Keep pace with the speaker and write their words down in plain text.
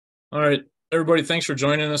All right, everybody, thanks for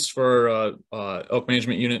joining us for Elk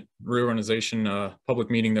Management Unit Reorganization public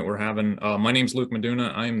meeting that we're having. My name's Luke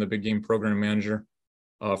Meduna. I am the Big Game Program Manager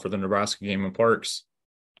for the Nebraska Game and Parks.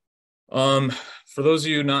 For those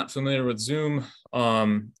of you not familiar with Zoom,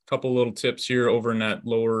 a couple little tips here. Over in that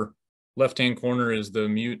lower left-hand corner is the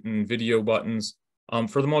mute and video buttons.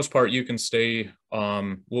 For the most part, you can stay,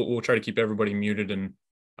 we'll try to keep everybody muted, and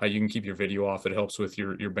you can keep your video off. It helps with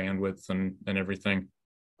your bandwidth and everything.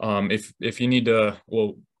 If you need to,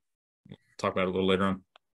 we'll talk about it a little later on,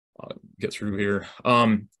 get through here.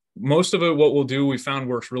 Most of it, what we'll do, we found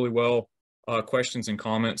works really well. Questions and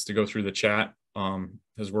comments to go through the chat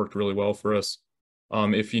has worked really well for us.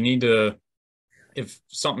 If you need to, if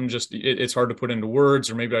something just, it's hard to put into words,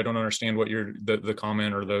 or maybe I don't understand what the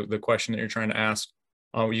comment or the question that you're trying to ask,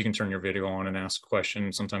 you can turn your video on and ask a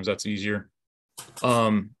question. Sometimes that's easier.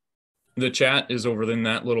 The chat is over in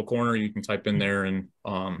that little corner. You can type in there and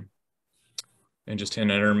just hit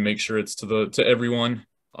enter and make sure it's to everyone,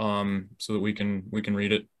 so that we can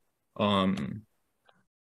read it. And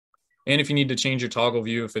if you need to change your toggle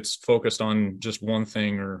view, if it's focused on just one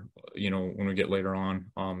thing, or when we get later on,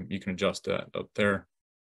 you can adjust that up there.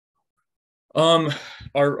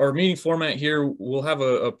 Our meeting format here, we'll have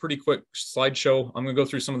a pretty quick slideshow. I'm going to go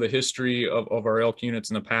through some of the history of our elk units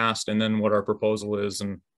in the past, and then what our proposal is,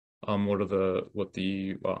 and what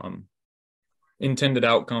the intended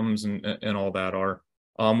outcomes and all that are.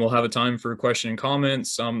 We'll have a time for question and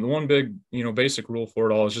comments. The one big basic rule for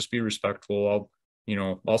it all is just be respectful.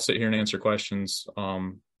 I'll sit here and answer questions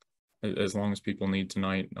as long as people need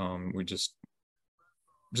tonight. We just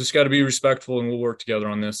got to be respectful, and we'll work together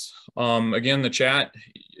on this. Again, the chat,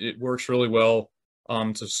 it works really well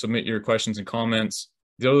to submit your questions and comments.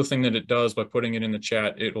 The other thing that it does, by putting it in the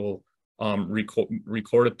chat, it'll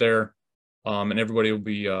record it there, and everybody will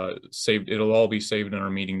be saved. It'll all be saved in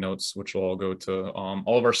our meeting notes, which will all go to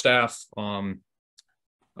all of our staff,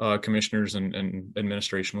 commissioners, and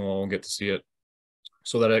administration will all get to see it,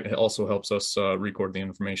 so that it also helps us record the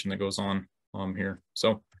information that goes on here.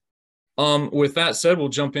 So with that said, we'll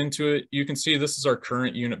jump into it. You can see this is our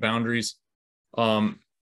current unit boundaries.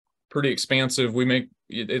 Pretty expansive.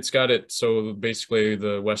 It's got it so basically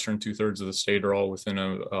the western 2/3 of the state are all within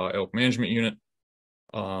a elk management unit,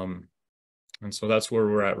 and so that's where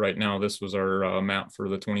we're at right now. This was our map for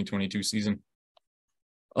the 2022 season.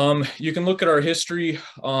 You can look at our history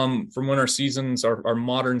from when our seasons, our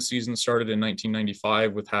modern season, started in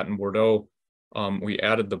 1995 with Hatton Bordeaux. We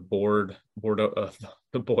added the Boyd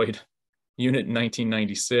unit in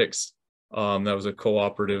 1996. That was a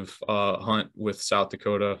cooperative hunt with South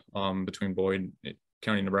Dakota, between Boyd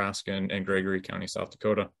County, Nebraska, and Gregory County, South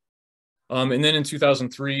Dakota. And then in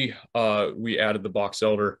 2003, we added the box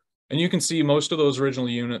elder. And you can see most of those original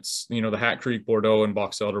units, the Hat Creek, Bordeaux, and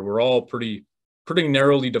box elder, were all pretty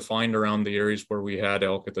narrowly defined around the areas where we had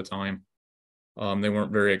elk at the time. They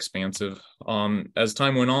weren't very expansive. As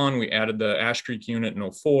time went on, we added the Ash Creek unit in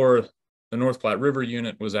 2004. The North Platte River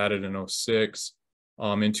unit was added in 2006.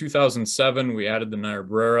 In 2007, we added the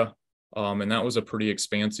Niobrara, and that was a pretty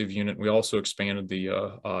expansive unit. We also expanded the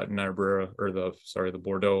Niobrara, or the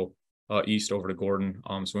Bordeaux, east over to Gordon,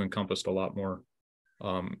 so we encompassed a lot more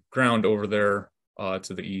ground over there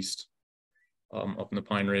to the east, up in the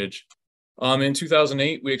Pine Ridge. In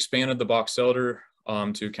 2008, we expanded the box elder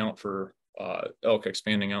to account for elk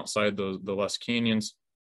expanding outside the Les Canyons,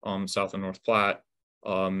 south of North Platte.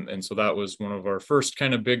 And so that was one of our first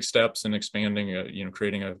kind of big steps in expanding,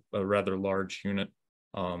 creating a rather large unit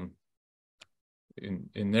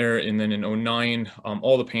in there. And then in 2009,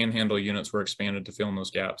 all the panhandle units were expanded to fill in those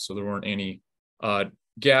gaps. So there weren't any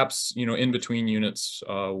gaps, in between units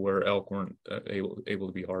where elk weren't able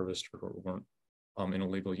to be harvested or weren't in a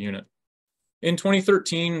legal unit. In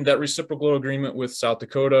 2013, that reciprocal agreement with South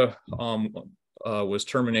Dakota was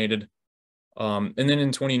terminated. And then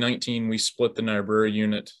in 2019, we split the Niobrara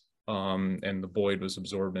unit, and the Boyd was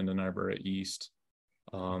absorbed into Niobrara East.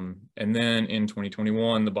 And then in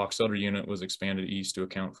 2021, the box elder unit was expanded east to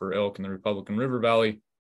account for elk in the Republican River Valley,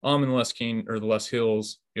 in the Les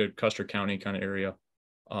Hills, Custer County kind of area,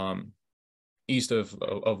 east of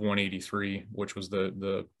 183, which was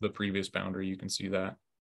the previous boundary. You can see that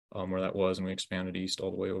where that was, and we expanded east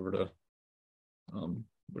all the way over to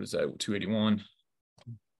what is that, 281.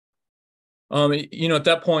 At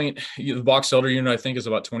that point, the box elder unit, I think, is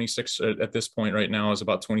about 26 at this point right now, is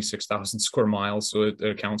about 26,000 square miles. So it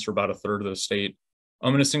accounts for about 1/3 of the state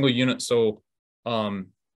in a single unit. So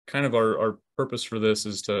kind of our purpose for this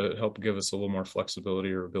is to help give us a little more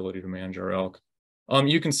flexibility or ability to manage our elk.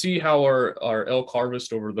 You can see how our elk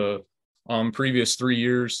harvest over the previous 3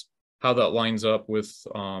 years how that lines up with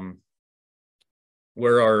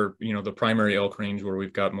where our, the primary elk range, where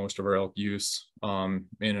we've got most of our elk use in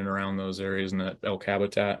and around those areas in that elk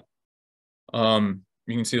habitat.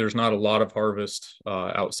 You can see there's not a lot of harvest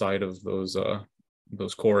outside of those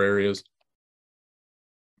core areas.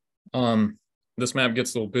 This map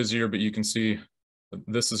gets a little busier, but you can see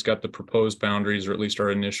this has got the proposed boundaries, or at least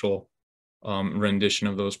our initial rendition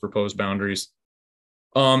of those proposed boundaries.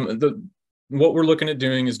 What we're looking at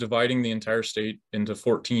doing is dividing the entire state into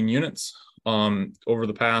 14 units. Over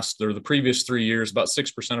the previous 3 years, about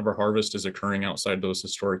 6% of our harvest is occurring outside those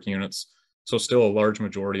historic units. So still a large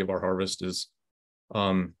majority of our harvest is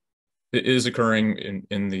occurring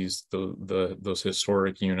in those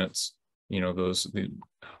historic units.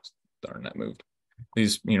 Darn, that moved.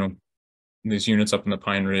 These units up in the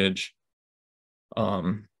Pine Ridge.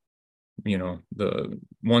 The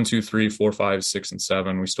 1, 2, 3, 4, 5, 6, and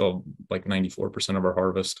 7. We still have like 94% of our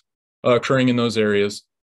harvest occurring in those areas.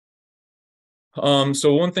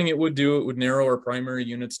 So one thing it would do, it would narrow our primary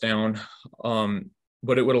units down,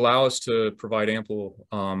 but it would allow us to provide ample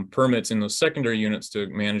permits in those secondary units to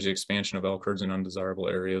manage the expansion of elk herds in undesirable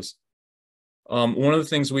areas. One of the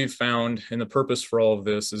things we've found, and the purpose for all of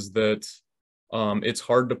this, is that it's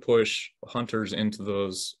hard to push hunters into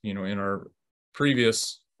those, in our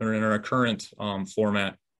previous or in our current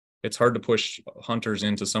format. It's hard to push hunters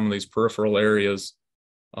into some of these peripheral areas.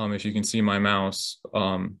 If you can see my mouse,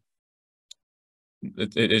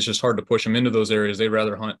 it's just hard to push them into those areas. They'd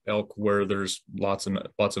rather hunt elk where there's lots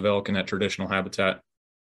of elk in that traditional habitat.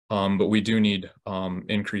 But we do need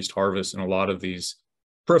increased harvest in a lot of these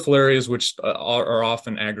peripheral areas, which are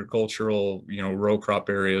often agricultural, row crop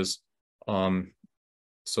areas.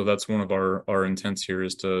 So that's one of our intents here,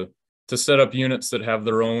 is to set up units that have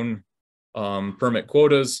their own permit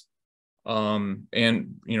quotas, and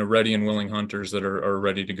ready and willing hunters that are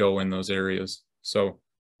ready to go in those areas. So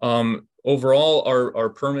overall, our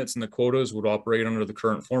permits and the quotas would operate under the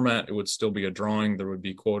current format. It would still be a drawing. There would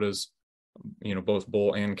be quotas, both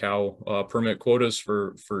bull and cow permit quotas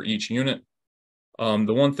for each unit.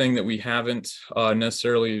 The one thing that we haven't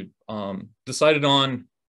necessarily decided on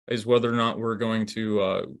is whether or not we're going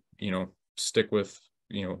to, stick with,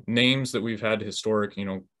 names that we've had historic,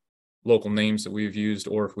 local names that we've used,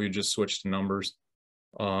 or if we just switch to numbers.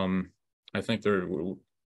 I think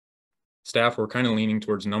staff were kind of leaning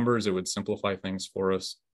towards numbers. It would simplify things for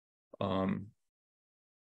us. But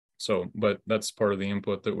that's part of the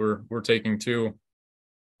input that we're taking too.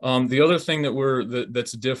 The other thing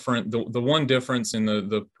that's different, the one difference in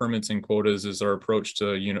the permits and quotas is our approach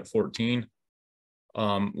to Unit 14.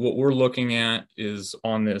 What we're looking at is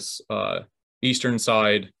on this eastern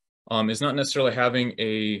side, is not necessarily having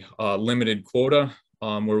a limited quota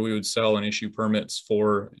where we would sell and issue permits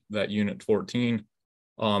for that Unit 14.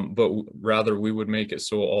 But rather we would make it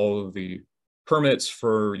so all of the permits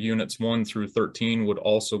for units 1 through 13 would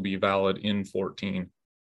also be valid in 14.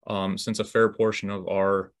 Since a fair portion of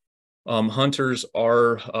our hunters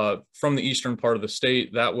are from the eastern part of the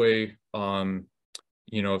state, that way,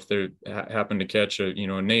 if they happen to catch a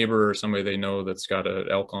neighbor or somebody they know that's got an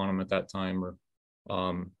elk on them at that time, or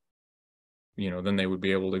then they would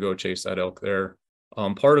be able to go chase that elk there.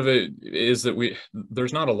 Part of it is that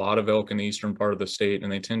there's not a lot of elk in the eastern part of the state,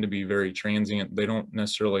 and they tend to be very transient. They don't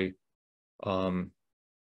necessarily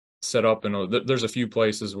set up there's a few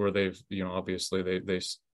places where they've, obviously they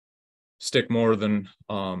stick more than,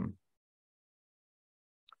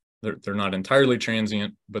 they're not entirely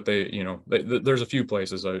transient, but there's a few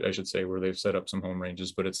places, I should say, where they've set up some home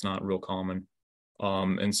ranges, but it's not real common.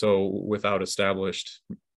 And so without established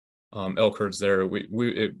elk herds there, we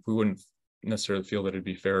wouldn't necessarily feel that it'd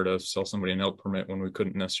be fair to sell somebody an elk permit when we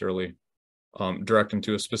couldn't necessarily direct them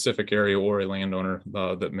to a specific area or a landowner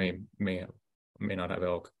that may not have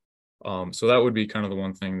elk. So that would be kind of the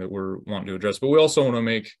one thing that we're wanting to address. But we also want to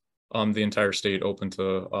make the entire state open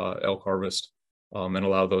to elk harvest, and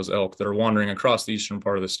allow those elk that are wandering across the eastern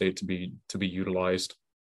part of the state to be utilized,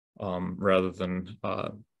 rather than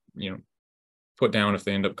put down if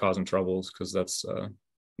they end up causing troubles, because that's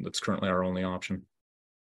currently our only option.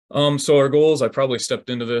 So our goals, I probably stepped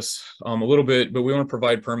into this a little bit, but we want to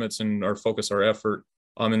provide permits and focus our effort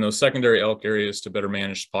in those secondary elk areas to better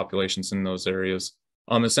manage populations in those areas.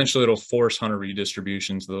 Essentially, it'll force hunter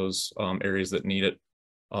redistribution to those areas that need it.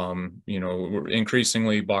 We're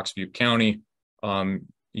increasingly Box Butte County, the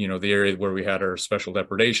area where we had our special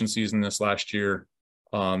depredation season this last year,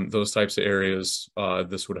 those types of areas,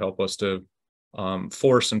 this would help us to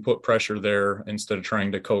force and put pressure there instead of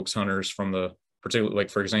trying to coax hunters from the particular, like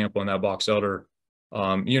for example, in that Box Elder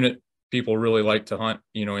unit, people really like to hunt,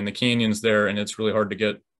 in the canyons there, and it's really hard to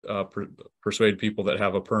get persuade people that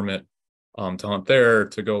have a permit to hunt there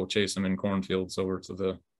to go chase them in cornfields over to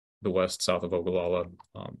the west, south of Ogallala,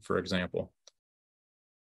 for example.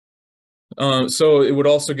 So it would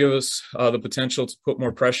also give us the potential to put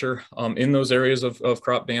more pressure in those areas of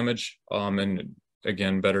crop damage, and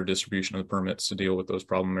again, better distribution of the permits to deal with those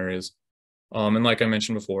problem areas. And like I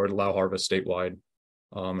mentioned before, it allow harvest statewide,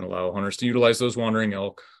 and allow hunters to utilize those wandering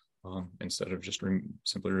elk instead of just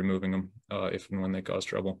simply removing them if and when they cause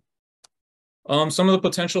trouble. Some of the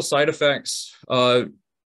potential side effects,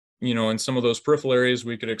 in some of those peripheral areas,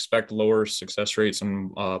 we could expect lower success rates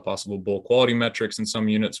and possible bull quality metrics. In some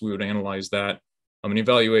units, we would analyze that and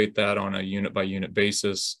evaluate that on a unit by unit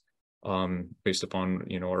basis based upon,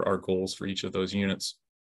 our goals for each of those units,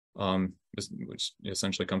 which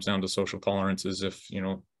essentially comes down to social tolerances. If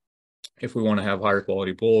we want to have higher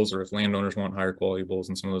quality bulls, or if landowners want higher quality bulls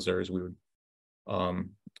in some of those areas, we would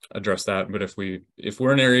address that. But if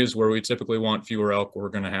we're in areas where we typically want fewer elk, we're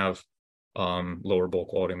going to have lower bull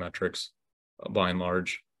quality metrics by and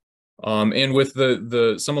large. And with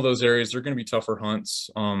some of those areas, they're going to be tougher hunts.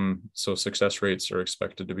 So success rates are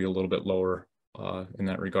expected to be a little bit lower in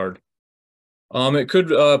that regard. It could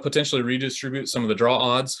potentially redistribute some of the draw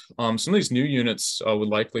odds. Some of these new units would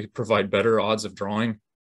likely provide better odds of drawing,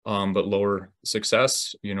 but lower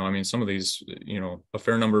success. Some of these, a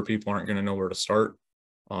fair number of people aren't going to know where to start.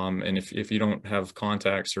 And if you don't have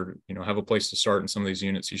contacts or, have a place to start in some of these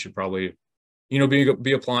units, you should probably,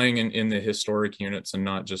 be applying in the historic units and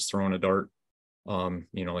not just throwing a dart,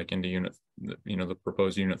 like into unit, the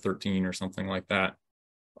proposed unit 13 or something like that.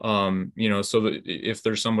 So that if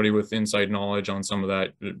there's somebody with inside knowledge on some of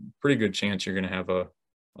that, pretty good chance you're going to have a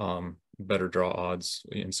better draw odds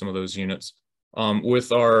in some of those units.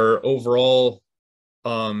 With our overall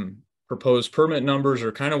proposed permit numbers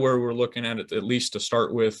are kind of where we're looking at it, at least to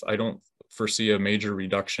start with. I don't foresee a major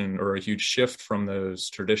reduction or a huge shift from those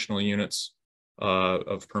traditional units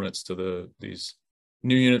of permits to these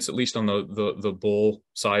new units, at least on the bull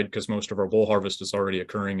side, because most of our bull harvest is already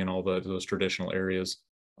occurring in all those traditional areas.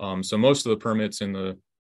 So most of the permits in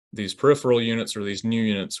these peripheral units or these new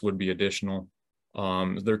units would be additional.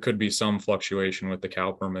 There could be some fluctuation with the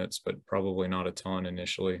cow permits, but probably not a ton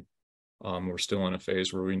initially. We're still in a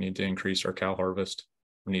phase where we need to increase our cow harvest.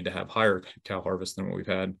 We need to have higher cow harvest than what we've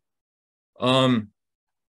had. One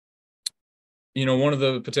of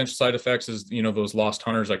the potential side effects is, those lost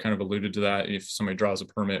hunters. I kind of alluded to that. If somebody draws a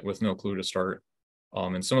permit with no clue to start,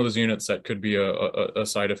 in some of those units, that could be a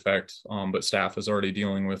side effect, but staff is already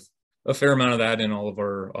dealing with a fair amount of that in all of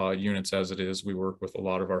our units as it is. We work with a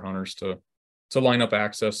lot of our hunters to line up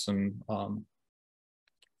access and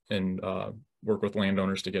work with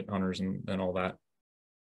landowners to get hunters and all that.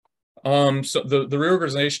 So the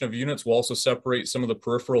reorganization of units will also separate some of the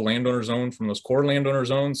peripheral landowner zone from those core landowner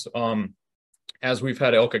zones. As we've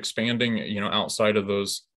had elk expanding, outside of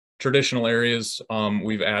those traditional areas,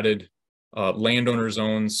 we've added landowner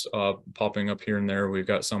zones popping up here and there. We've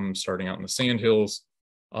got some starting out in the Sandhills,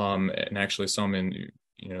 and actually some in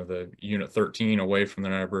the unit 13 away from the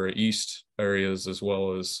Niobrara East areas, as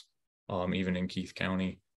well as even in Keith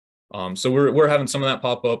County. So we're having some of that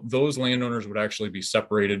pop up. Those landowners would actually be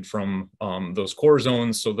separated from those core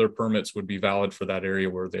zones, so their permits would be valid for that area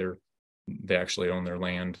where they actually own their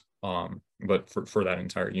land, but for that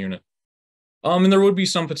entire unit. And there would be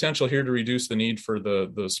some potential here to reduce the need for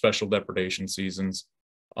the special depredation seasons.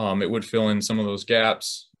 It would fill in some of those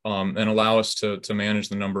gaps and allow us to manage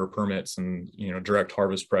the number of permits and direct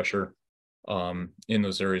harvest pressure in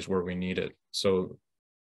those areas where we need it. So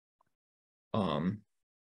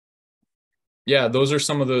yeah, those are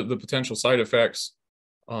some of the potential side effects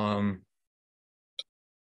from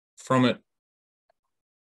it.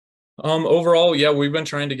 Overall, yeah, we've been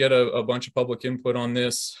trying to get a bunch of public input on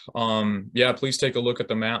this. Yeah, please take a look at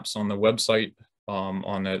the maps on the website.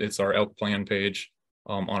 On that, it's our elk plan page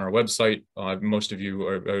on our website. Most of you,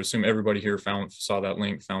 or I assume everybody here saw that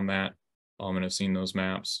link, found that, and have seen those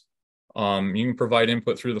maps. You can provide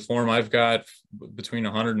input through the form. I've got between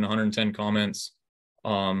 100 and 110 comments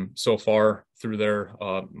so far through there,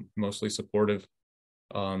 mostly supportive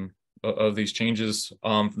of these changes.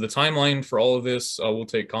 The timeline for all of this, we'll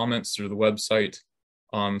take comments through the website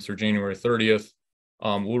through January 30th.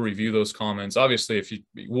 We'll review those comments. Obviously,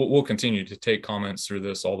 we'll continue to take comments through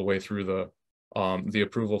this all the way through the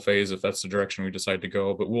approval phase if that's the direction we decide to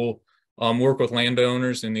go. But we'll work with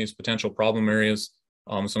landowners in these potential problem areas,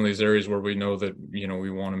 some of these areas where we know that we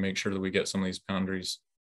want to make sure that we get some of these boundaries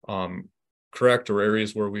correct, or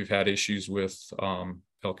areas where we've had issues with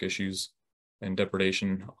elk issues and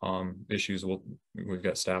depredation issues. We've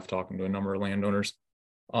got staff talking to a number of landowners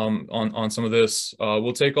on some of this.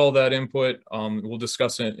 We'll take all that input. We'll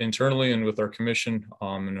discuss it internally and with our commission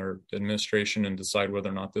and our administration and decide whether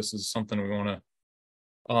or not this is something we want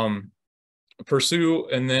to pursue.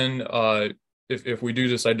 And then if we do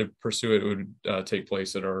decide to pursue it, it would take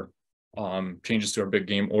place at our changes to our big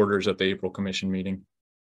game orders at the April commission meeting.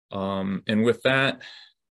 And with that,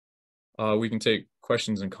 we can take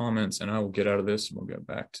questions and comments, and I will get out of this and we'll get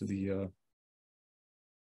back to the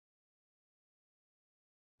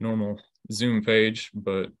normal Zoom page,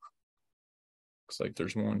 but looks like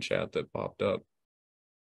there's one chat that popped up.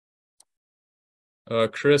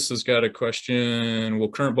 Chris has got a question. Will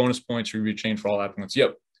current bonus points be changed for all applicants?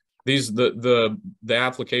 Yep. These the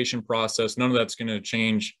application process, none of that's going to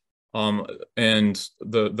change. And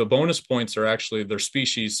the bonus points are actually, they're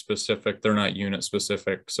species specific, they're not unit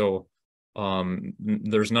specific. So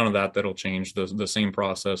there's none of that that'll change. The same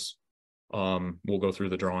process. We'll go through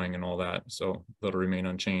the drawing and all that, so that'll remain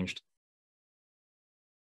unchanged.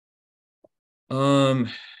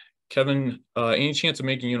 Kevin, any chance of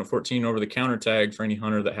making unit 14 over the counter tag for any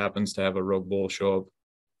hunter that happens to have a rogue bull show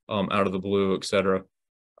up out of the blue, etc.?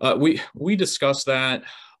 We discussed that,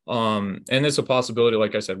 and it's a possibility.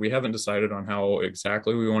 Like I said, we haven't decided on how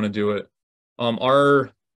exactly we want to do it.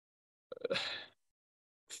 Our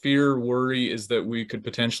fear, worry is that we could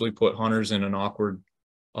potentially put hunters in an awkward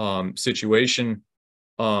situation,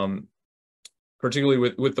 particularly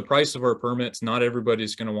with the price of our permits. Not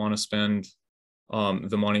everybody's going to want to spend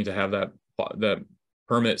the money to have that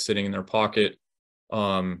permit sitting in their pocket.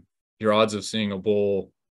 Your odds of seeing a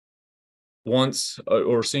bull once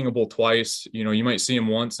or seeing a bull twice, you might see him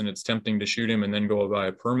once and it's tempting to shoot him and then go buy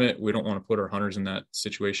a permit. We don't want to put our hunters in that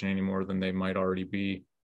situation any more than they might already be.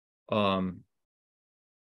 So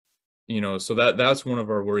that's one of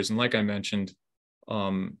our worries. And like I mentioned a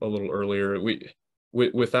little earlier,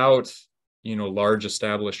 without large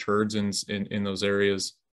established herds in those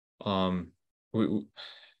areas, I don't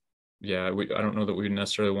know that we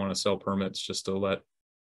necessarily want to sell permits just to let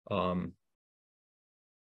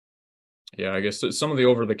I guess some of the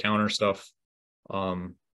over-the-counter stuff,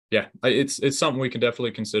 it's something we can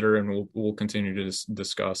definitely consider, and we'll continue to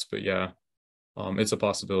discuss. But it's a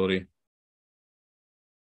possibility.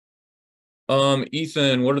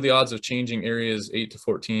 Ethan, what are the odds of changing areas 8 to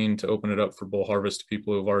 14 to open it up for bull harvest to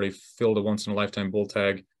people who have already filled a once-in-a-lifetime bull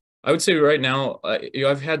tag? I would say right now,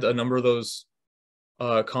 I've had a number of those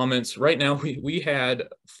comments. Right now, we had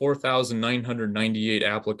 4,998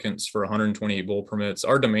 applicants for 128 bull permits.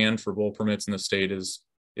 Our demand for bull permits in the state is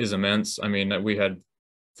immense. I mean, we had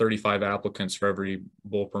 35 applicants for every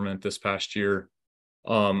bull permit this past year.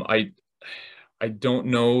 I don't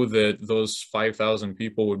know that those 5,000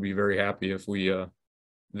 people would be very happy if we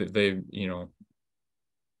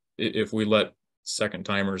if we let second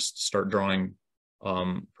timers start drawing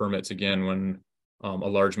permits again when a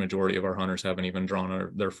large majority of our hunters haven't even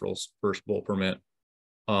drawn their first bull permit.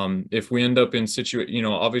 If we end up in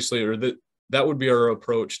obviously, that would be our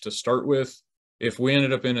approach to start with. If we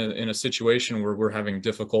ended up in a situation where we're having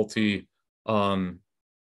difficulty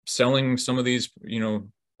selling some of these,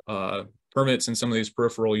 permits in some of these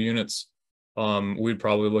peripheral units, we'd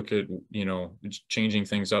probably look at, changing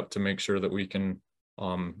things up to make sure that we can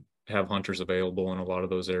have hunters available in a lot of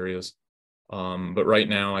those areas. But right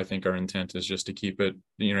now, I think our intent is just to keep it,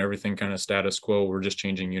 everything kind of status quo. We're just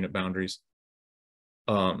changing unit boundaries.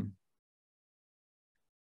 So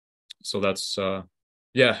that's,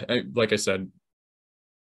 like I said,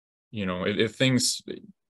 if things,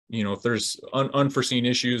 if there's unforeseen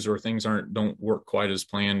issues or things don't work quite as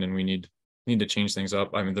planned and we need to change things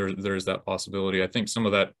up, I mean, there's that possibility. I think some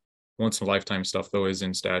of that once in a lifetime stuff though is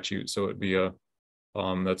in statute, so it'd be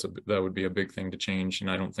that would be a big thing to change, and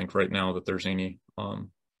I don't think right now that there's any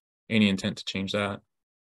intent to change that.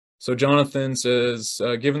 So Jonathan says,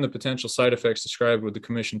 given the potential side effects described, would the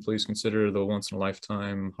commission please consider the once in a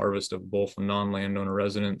lifetime harvest of bull from non-landowner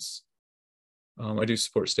residents? I do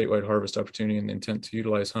support statewide harvest opportunity and the intent to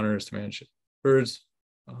utilize hunters to manage birds.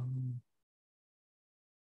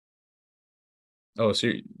 So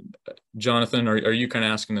Jonathan, are you kind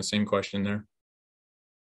of asking the same question there?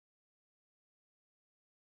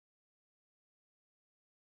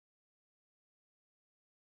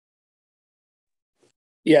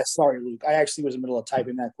 Yeah, sorry, Luke. I actually was in the middle of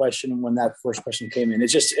typing that question when that first question came in.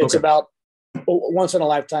 It's about once in a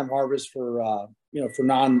lifetime harvest for for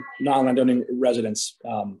non-landowning residents.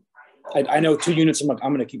 I know 2 units I'm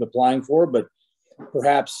going to keep applying for, but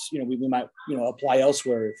perhaps we might apply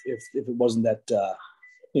elsewhere if it wasn't that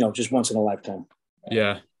just once in a lifetime.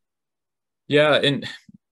 I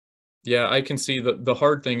can see the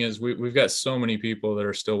hard thing is we've got so many people that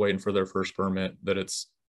are still waiting for their first permit that it's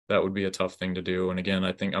that would be a tough thing to do. And again,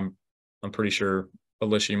 I think I'm pretty sure,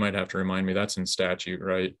 Alicia, you might have to remind me, that's in statute,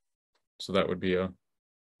 right? So that would be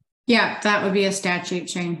yeah, that would be a statute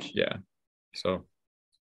change. Yeah. So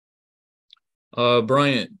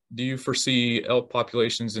Bryant, do you foresee elk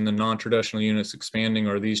populations in the non-traditional units expanding,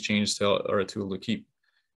 or are these changes are a tool to keep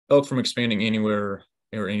elk from expanding anywhere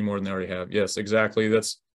or any more than they already have? Yes, exactly.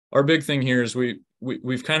 That's our big thing here, is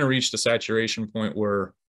we've kind of reached a saturation point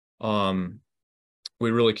where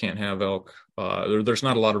we really can't have elk. There's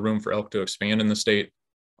not a lot of room for elk to expand in the state.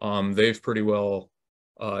 They've pretty well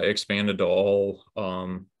expanded to all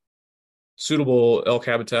suitable elk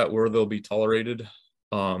habitat where they'll be tolerated.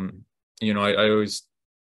 You know, I always,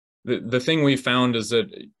 the thing we found is that,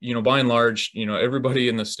 you know, by and large, you know, everybody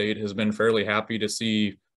in the state has been fairly happy to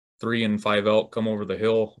see 3 and 5 elk come over the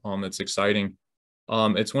hill. It's exciting.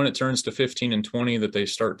 It's when it turns to 15 and 20 that they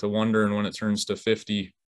start to wonder, and when it turns to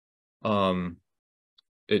 50,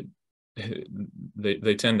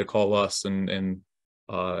 they tend to call us and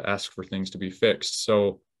ask for things to be fixed.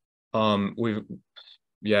 So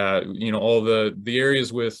yeah, you know, all the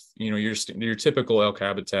areas with, you know, your typical elk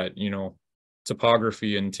habitat, you know,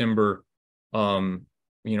 topography and timber, you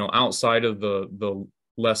know, outside of the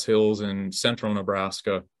less hills in central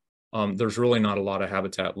Nebraska, there's really not a lot of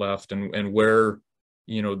habitat left. And where,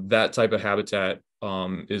 you know, that type of habitat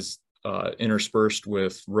is interspersed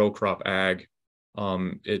with row crop ag,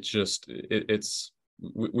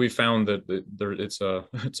 we found that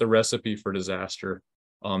it's a recipe for disaster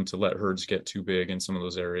to let herds get too big in some of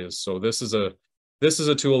those areas. So this is a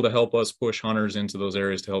tool to help us push hunters into those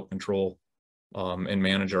areas to help control and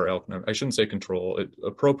manage our elk numbers. I shouldn't say control,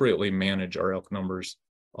 appropriately manage our elk numbers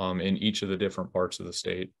in each of the different parts of the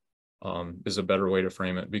state is a better way to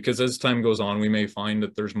frame it. Because as time goes on, we may find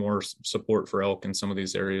that there's more support for elk in some of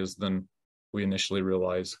these areas than we initially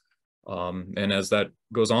realized. And as that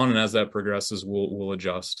goes on and as that progresses, we'll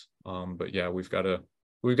adjust. But yeah, we've got to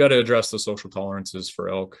address the social tolerances for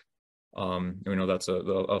elk. We know that's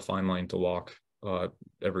a fine line to walk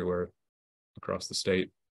everywhere across the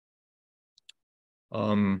state.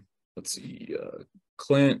 Let's see,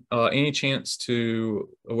 Clint, any chance to,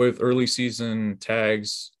 with early season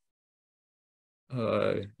tags,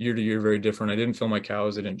 year to year very different? I didn't fill my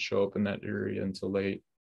cows, they didn't show up in that area until late.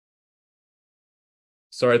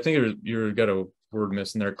 Sorry, I think you got a word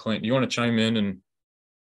missing there, Clint. You want to chime in? And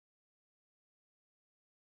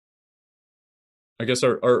I guess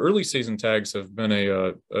our early season tags have been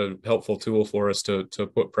a helpful tool for us to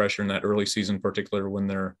put pressure in that early season, particularly when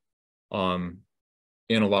they're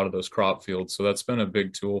in a lot of those crop fields. So that's been a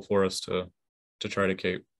big tool for us to try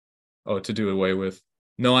to do away with.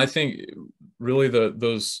 No, I think really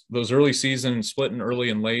those early season splitting early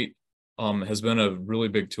and late has been a really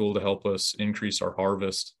big tool to help us increase our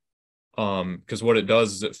harvest. Because what it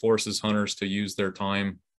does is it forces hunters to use their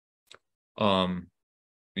time or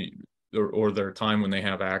their time when they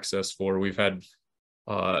have access for. We've had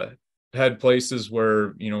places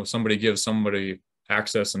where, you know, somebody gives somebody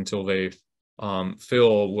access until they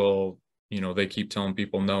fill. Well, you know, they keep telling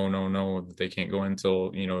people no, they can't go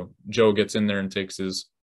until, you know, Joe gets in there and takes his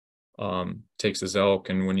elk.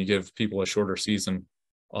 And when you give people a shorter season,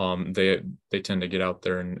 they tend to get out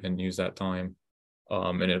there and use that time,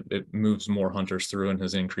 and it moves more hunters through and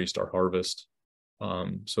has increased our harvest.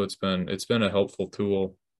 So it's been a helpful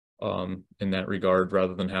tool in that regard,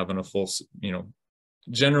 rather than having a full, you know,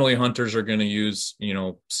 generally hunters are going to use, you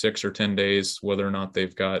know, 6 or 10 days, whether or not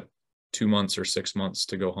they've got 2 months or 6 months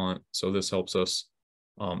to go hunt. So this helps us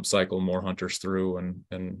cycle more hunters through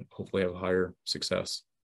and hopefully have higher success.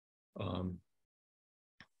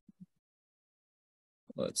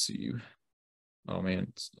 Let's see. Oh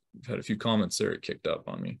man, I've had a few comments there. It kicked up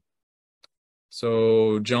on me.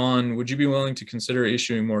 So John, would you be willing to consider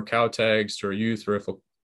issuing more cow tags to our youth, or if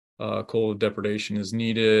a cold depredation is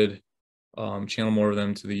needed, channel more of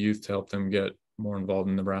them to the youth to help them get more involved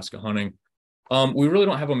in Nebraska hunting? We really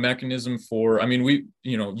don't have a mechanism for, I mean,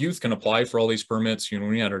 you know, youth can apply for all these permits. You know,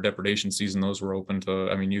 when we had our depredation season, those were open to,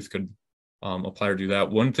 I mean, youth could apply or do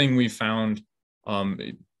that. One thing we found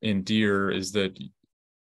in deer is that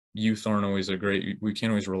youth aren't always we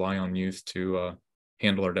can't always rely on youth to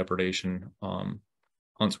handle our depredation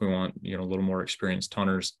hunts. We want, you know, a little more experienced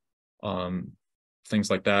hunters, things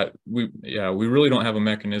like that. We really don't have a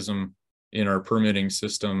mechanism in our permitting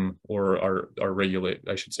system or our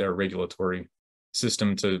regulatory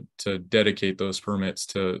system to dedicate those permits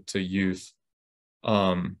to youth.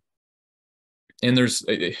 And there's,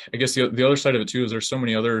 I guess the other side of it too is there's so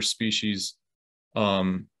many other species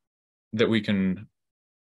that we can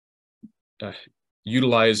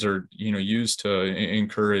utilize or, you know, use to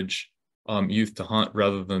encourage youth to hunt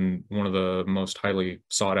rather than one of the most highly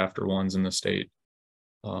sought after ones in the state.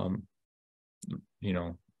 You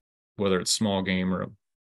know, whether it's small game or,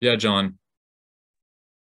 yeah, John.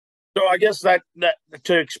 So I guess that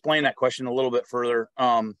to explain that question a little bit further,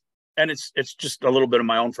 and it's just a little bit of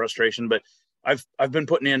my own frustration, but I've been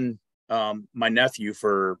putting in my nephew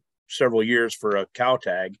for several years for a cow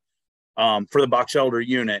tag for the box elder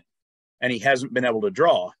unit, and he hasn't been able to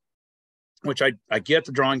draw, which I get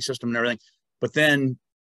the drawing system and everything, but then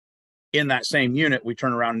in that same unit we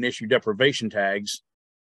turn around and issue deprivation tags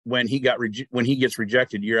when he gets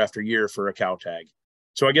rejected year after year for a cow tag.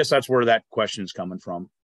 So I guess that's where that question is coming from.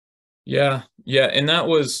 Yeah. And that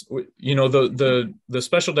was, you know, the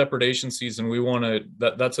special depredation season, we want to,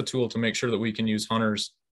 that's a tool to make sure that we can use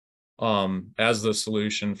hunters as the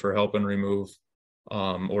solution for helping remove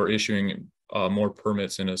or issuing more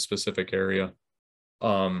permits in a specific area.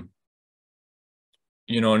 You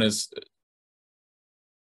know, and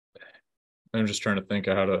I'm just trying to think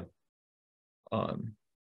of how to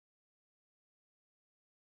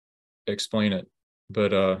explain it,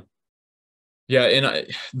 but yeah, and I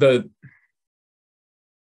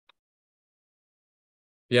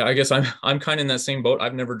guess I'm kind of in that same boat.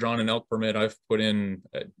 I've never drawn an elk permit. I've put in,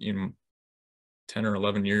 you know, 10 or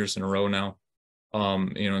 11 years in a row now.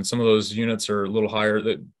 You know, and some of those units are a little higher.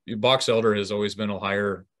 The box elder has always been a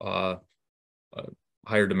higher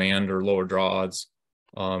demand or lower draw odds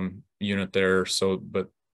unit there. So, but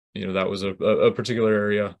you know, that was a particular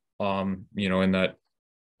area, you know, in that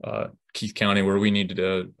Keith County where we needed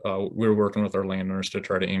to, we were working with our landowners to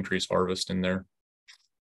try to increase harvest in there.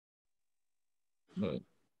 But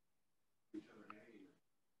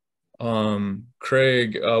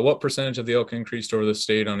Craig, what percentage of the elk increased over the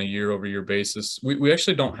state on a year-over-year basis? We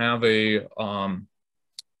actually don't have an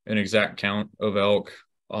exact count of elk.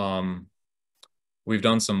 We've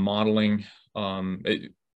done some modeling.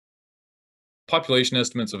 Population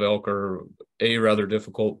estimates of elk are rather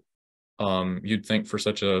difficult. You'd think for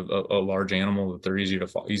such a large animal that they're easy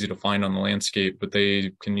to find on the landscape, but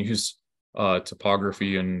they can use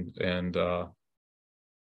topography and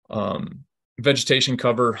vegetation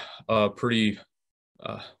cover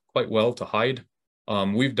quite well to hide.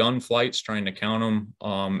 We've done flights trying to count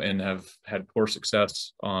them and have had poor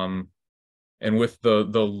success. And with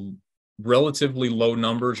the relatively low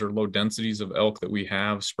numbers or low densities of elk that we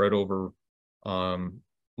have spread over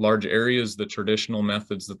large areas, the traditional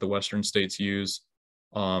methods that the Western states use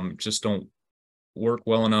just don't work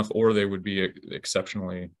well enough, or they would be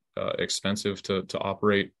exceptionally expensive to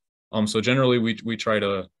operate. So generally we try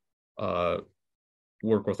to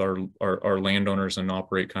work with our landowners and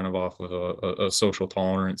operate kind of off of a social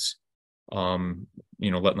tolerance,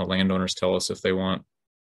 you know, letting the landowners tell us if they want,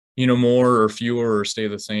 you know, more or fewer or stay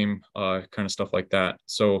the same, kind of stuff like that.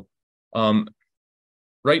 So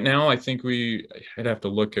right now, I think I'd have to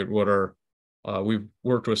look at what we've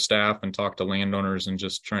worked with staff and talked to landowners and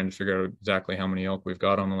just trying to figure out exactly how many elk we've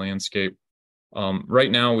got on the landscape.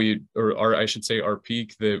 Right now, I should say our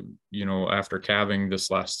peak that, you know, after calving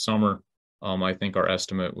this last summer, I think our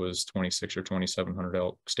estimate was 26 or 2,700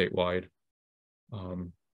 elk statewide.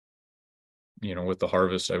 You know, with the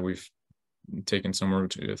harvest, we've taken somewhere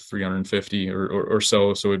to 350 or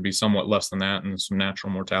so. So it'd be somewhat less than that and some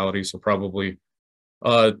natural mortality. So probably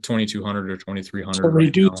 2,200 or 2,300. So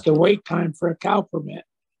reduce the wait time for a cow permit.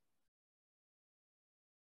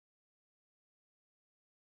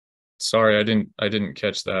 Sorry, I didn't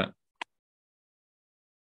catch that.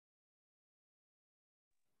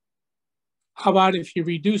 How about if you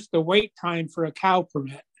reduce the wait time for a cow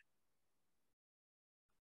permit?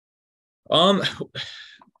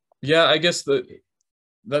 Yeah, I guess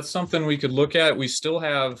that's something we could look at. We still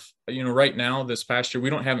have, you know, right now this past year,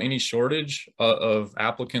 we don't have any shortage of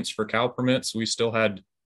applicants for cow permits. We still had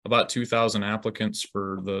about 2,000 applicants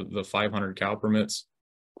for the 500 cow permits,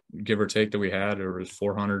 give or take, that we had. There was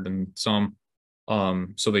 400 and some.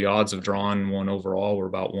 So the odds of drawing one overall were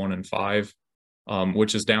about 1 in 5,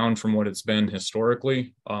 which is down from what it's been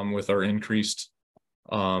historically with our increased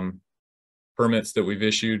permits that we've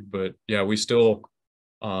issued. But yeah, we still,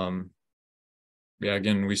 yeah,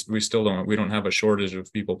 again, we still don't have a shortage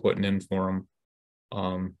of people putting in for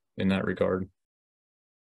them in that regard.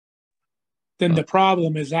 Then the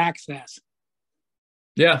problem is access.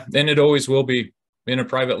 Yeah, and it always will be. In a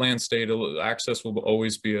private land state, access will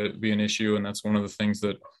always be an issue, and that's one of the things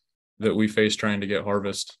that we face trying to get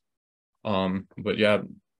harvest. But yeah,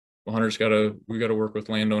 hunters we gotta work with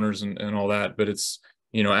landowners and all that. But it's,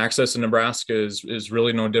 you know, access in Nebraska is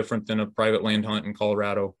really no different than a private land hunt in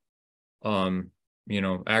Colorado. You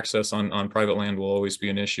know, access on private land will always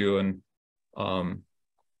be an issue, and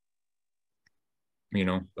you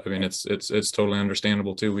know, I mean, it's totally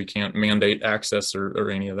understandable too. We can't mandate access or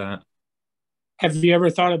any of that. Have you ever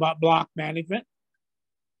thought about block management?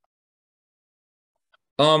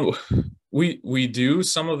 We do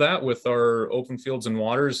some of that with our open fields and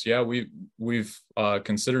waters. Yeah, we've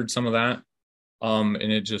considered some of that. And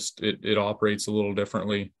it operates a little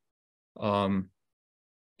differently. In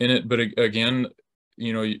it, but again,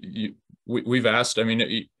 you know, we've asked, I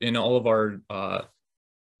mean, in all of our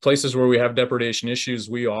places where we have depredation issues,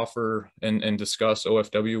 we offer and discuss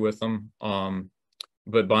OFW with them.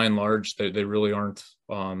 But by and large, they really aren't,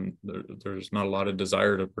 there's not a lot of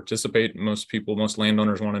desire to participate. Most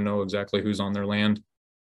landowners want to know exactly who's on their land.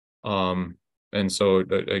 And so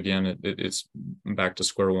again, it's back to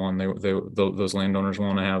square one. Those landowners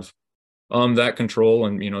want to have that control,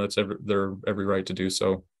 and you know, that's their every right to do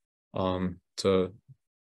so, to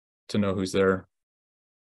know who's there.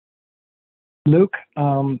 Luke,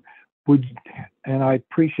 and I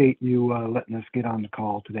appreciate you letting us get on the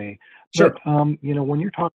call today. Sure. But, you know, when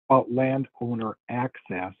you're talking about landowner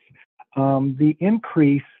access, the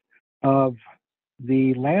increase of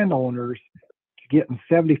the landowners getting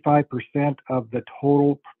 75% of the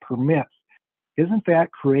total permits, isn't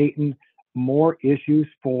that creating more issues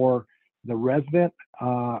for the resident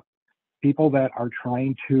people that are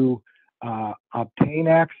trying to obtain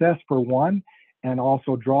access for one, and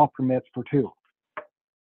also draw permits for two?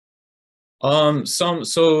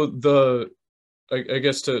 I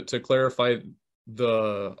guess to clarify,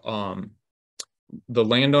 the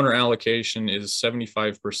landowner allocation is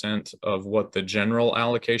 75% of what the general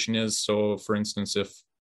allocation is. So for instance, if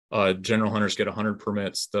general hunters get 100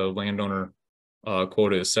 permits, the landowner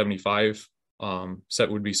quota is 75.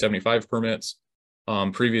 Would be 75 permits.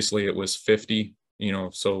 Previously it was 50, you know,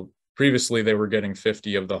 so previously they were getting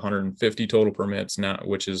 50 of the 150 total permits now,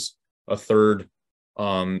 which is a third.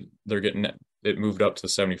 They're getting it moved up to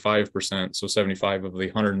 75%. So 75 of the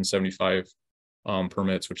 175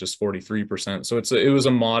 permits, which is 43%. So it was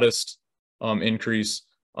a modest increase.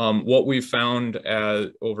 What we found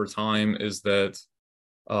over time is that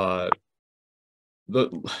the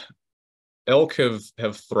elk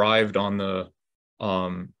have thrived on the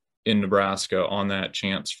in Nebraska on that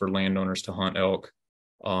chance for landowners to hunt elk,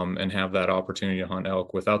 and have that opportunity to hunt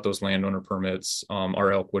elk. Without those landowner permits,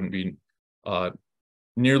 our elk wouldn't be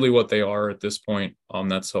nearly what they are at this point.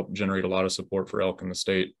 That's helped generate a lot of support for elk in the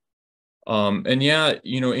state. And yeah,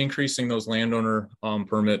 you know, increasing those landowner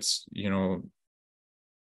permits, you know,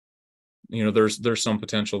 there's some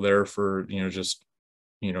potential there for, you know, just,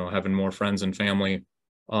 you know, having more friends and family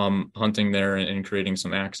hunting there and creating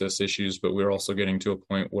some access issues. But we're also getting to a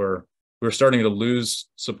point where we're starting to lose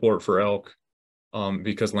support for elk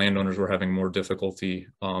because landowners were having more difficulty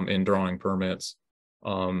in drawing permits.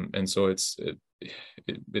 And so it's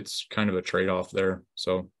kind of a trade-off there.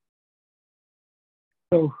 So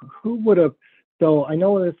who would have? So I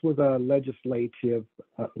know this was a legislative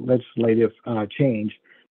change.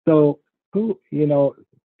 So who, you know,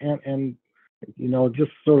 and you know,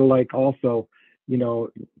 just sort of like also, you know,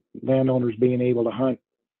 landowners being able to hunt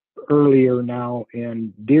earlier now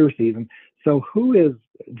in deer season. So who is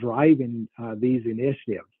driving these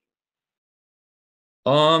initiatives?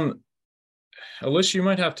 Alyssa, you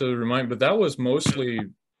might have to remind, but that was mostly,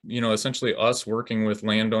 you know, essentially us working with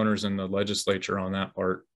landowners in the legislature on that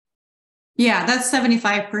part. Yeah, that's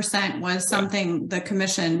 75% was something the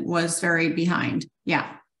commission was very behind.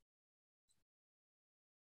 Yeah.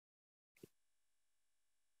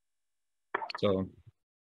 So,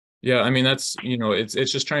 yeah, I mean, that's, you know, it's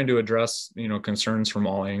just trying to address, you know, concerns from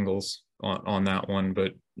all angles on that one.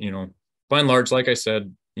 But, you know, by and large, like I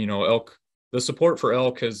said, you know, the support for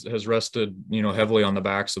elk has rested, you know, heavily on the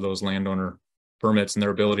backs of those landowner permits and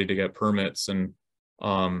their ability to get permits. And,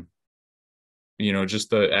 you know,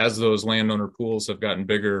 just as those landowner pools have gotten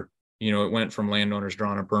bigger, you know, it went from landowners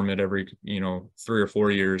drawing a permit every, you know, 3 or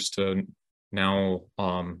 4 years to now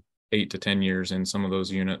 8 to 10 years in some of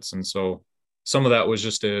those units. And so some of that was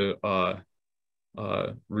just to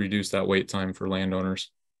reduce that wait time for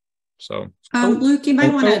landowners. So Luke, you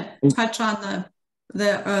might want to touch on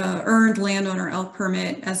the earned landowner elk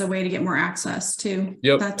permit as a way to get more access too.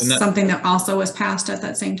 Yep. That's something that also was passed at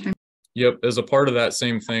that same time. Yep. As a part of that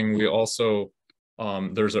same thing, we also,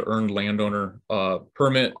 there's an earned landowner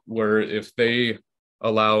permit where if they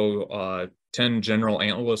allow 10 general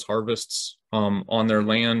antlerless harvests on their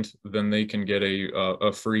land, then they can get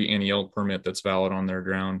a free anti-elk permit that's valid on their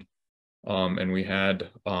ground. And we had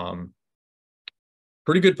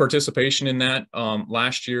pretty good participation in that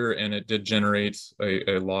last year, and it did generate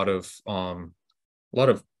a lot of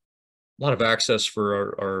access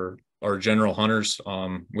for our our general hunters.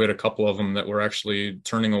 We had a couple of them that were actually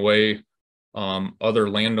turning away other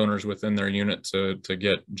landowners within their unit to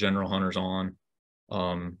get general hunters on.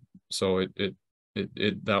 So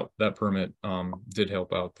that permit did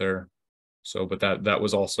help out there. So, but that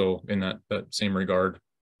was also in that same regard.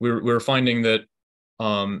 We were finding that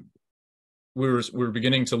we were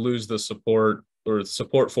beginning to lose the support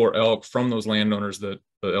for elk from those landowners that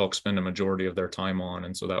the elk spend a majority of their time on,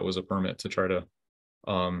 and so that was a permit to try to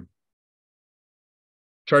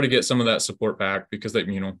get some of that support back, because they,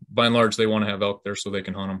 by and large, they want to have elk there so they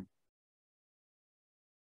can hunt them.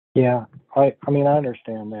 Yeah, I mean, I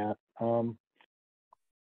understand that.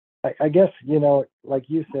 I guess, like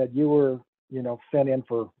you said, you were, sent in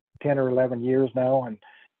for 10 or 11 years now, and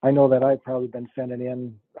I know that I've probably been sending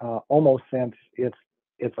in almost since it's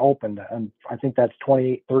opened, and I think that's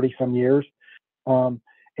 28, 30 some years.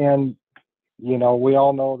 And we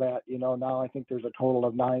all know that, now I think there's a total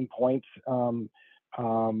of 9 points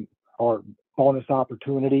or bonus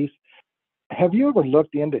opportunities. Have you ever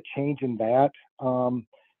looked into changing that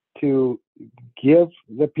to give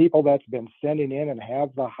the people that's been sending in and have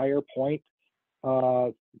the higher points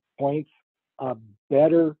a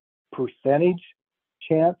better percentage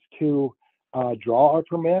chance to draw a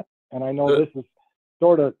permit? And I know this is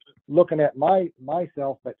sort of looking at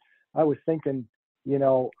myself, but I was thinking,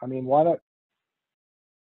 I mean, why not?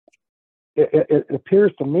 It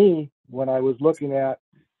appears to me when I was looking at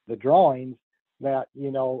the drawings that,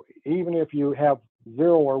 even if you have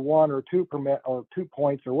 0 or 1 or 2 permit or 2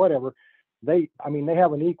 points or whatever, they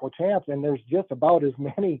have an equal chance, and there's just about as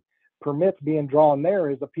many permits being drawn there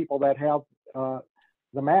as the people that have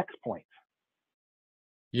the max points.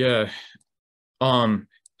 Yeah. Hang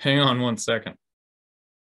on one second.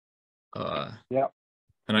 Yeah.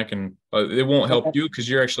 And I can, it won't help you because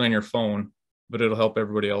you're actually on your phone, but it'll help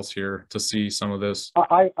everybody else here to see some of this.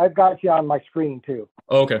 I've got you on my screen too.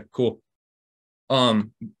 Okay, cool.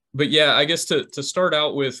 But yeah, I guess to start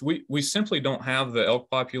out with, we simply don't have the elk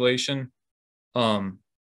population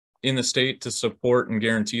in the state to support and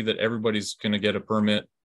guarantee that everybody's going to get a permit.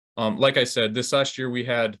 Like I said, this last year we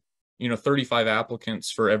had 35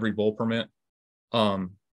 applicants for every bull permit.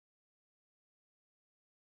 And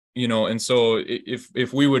so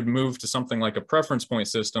if we would move to something like a preference point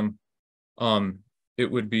system,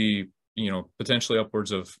 it would be potentially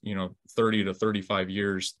upwards of 30 to 35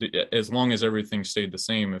 years, as long as everything stayed the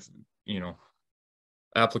same. If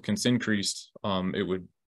applicants increased, it would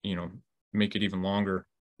make it even longer.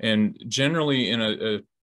 And generally in a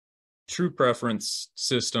true preference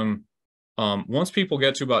system, once people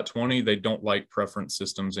get to about 20, they don't like preference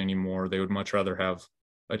systems anymore. They would much rather have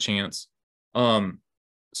a chance.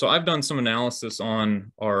 So I've done some analysis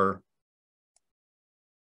on our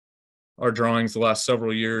drawings the last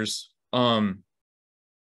several years. Those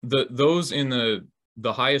in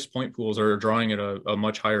the highest point pools are drawing at a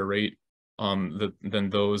much higher rate than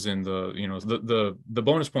those in the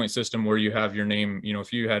bonus point system, where you have your name,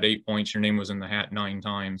 if you had 8 points, your name was in the hat 9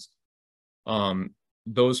 times.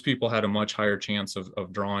 Those people had a much higher chance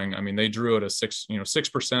of drawing. I mean, they drew at a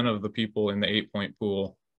 6% of the people in the 8-point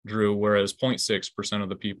pool drew, whereas 0.6% of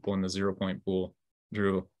the people in the 0-point pool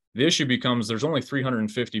drew. The issue becomes there's only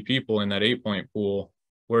 350 people in that 8-point pool,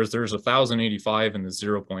 whereas there's 1,085 in the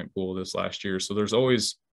 0-point pool this last year. So there's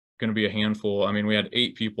always going to be a handful. I mean, we had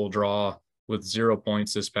 8 people draw with 0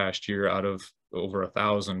 points this past year out of over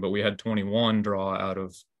 1,000, but we had 21 draw out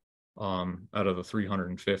of the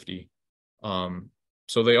 350.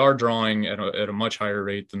 So they are drawing at a much higher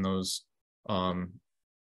rate than those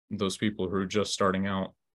people who are just starting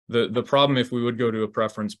out. The problem, if we would go to a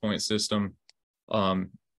preference point system,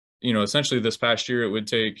 essentially this past year, it would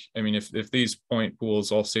take, I mean, if these point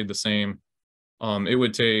pools all stayed the same, it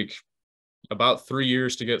would take about 3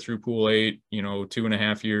 years to get through pool 8,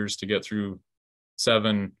 2.5 years to get through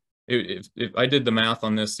 7. If I did the math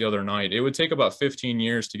on this the other night, it would take about 15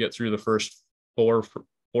 years to get through the first four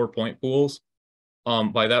point pools.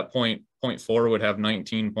 By that point, point 4 would have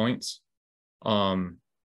 19 points.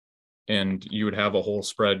 And you would have a whole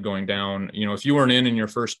spread going down. If you weren't in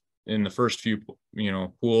the first few,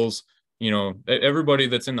 pools, everybody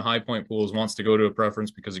that's in the high point pools wants to go to a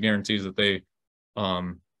preference because it guarantees that they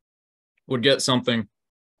would get something.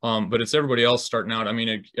 But it's everybody else starting out. I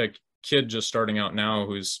mean, a kid just starting out now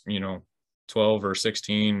who's, 12 or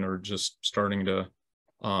 16 or just starting to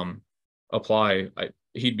apply,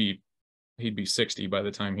 he'd be 60 by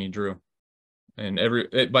the time he drew. And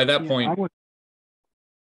by that point,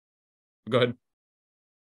 go ahead.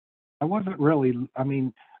 I wasn't really, I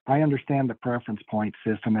mean, I understand the preference point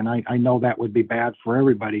system, and I know that would be bad for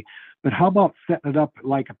everybody, but how about setting it up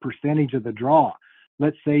like a percentage of the draw?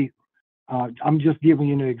 Let's say I'm just giving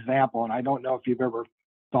you an example, and I don't know if you've ever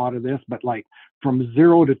thought of this, but like from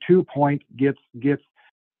 0 to 2 points gets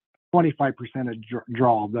 25% of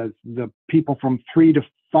draw. The people from 3 to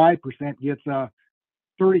 5% gets a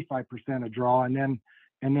 35% of draw, and then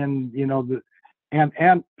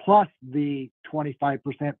and plus the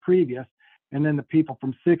 25% previous, and then the people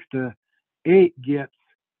from 6 to 8 gets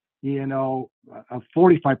a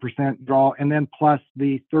 45% draw, and then plus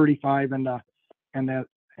the 35 and that.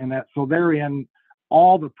 So they're in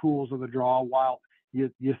all the pools of the draw, while you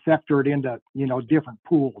sector it into different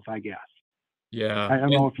pools, I guess. Yeah, I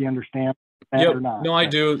don't know if you understand that or not. No, I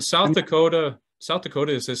do. South Dakota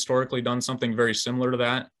has historically done something very similar to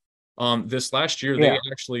that. This last year, they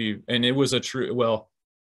actually, and it was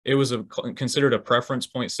considered a preference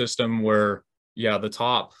point system where, the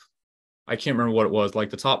top, I can't remember what it was,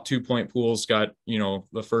 like the top 2 point pools got,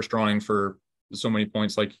 the first drawing for so many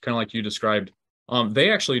points, like kind of like you described. They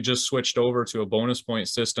actually just switched over to a bonus point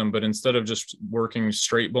system, but instead of just working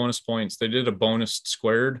straight bonus points, they did a bonus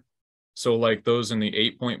squared. So like those in the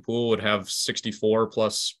 8 point pool would have 64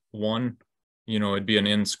 plus 1, it'd be an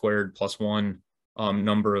n squared plus 1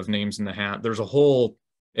 number of names in the hat. There's a whole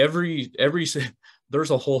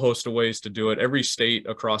there's a whole host of ways to do it. Every state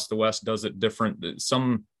across the West does it different.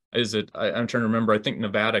 I'm trying to remember. I think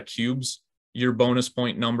Nevada cubes your bonus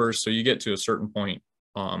point numbers, so you get to a certain point,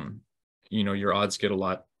 your odds get a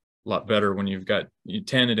lot better. When you've got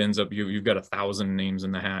 10, it ends up you've got 1,000 names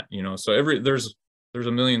in the hat. So there's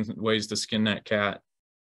a million ways to skin that cat,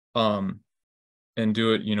 and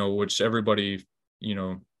do it, which everybody,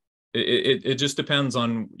 it just depends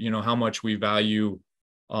on, how much we value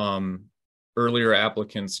earlier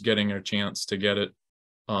applicants getting a chance to get it,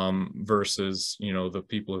 versus, the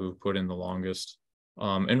people who put in the longest.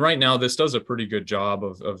 And right now this does a pretty good job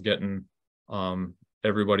of getting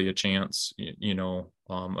everybody a chance,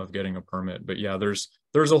 of getting a permit. But yeah, there's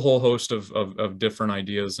a whole host of different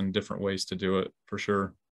ideas and different ways to do it, for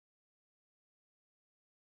sure.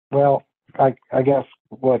 Well, I guess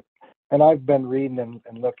and I've been reading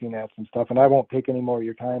and looking at some stuff, and I won't take any more of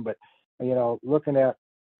your time, but looking at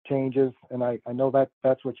changes, and I know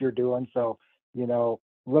that's what you're doing. So,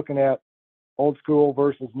 looking at old school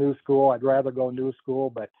versus new school, I'd rather go new school,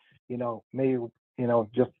 but maybe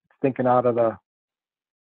just thinking out of the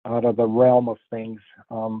realm of things,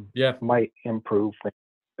 might improve things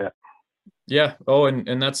a bit. Yeah. Oh,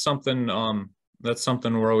 and that's something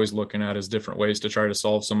we're always looking at, is different ways to try to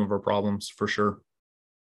solve some of our problems, for sure.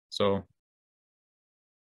 So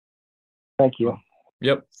thank you.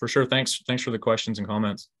 Yep, for sure. Thanks for the questions and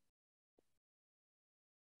comments.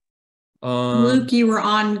 Luke, you were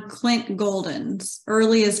on Clint Golden's.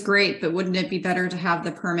 Early is great, but wouldn't it be better to have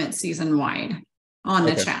the permit season wide on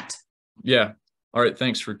the chat? Yeah. All right.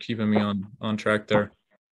 Thanks for keeping me on track there.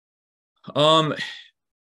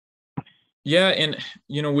 Yeah, and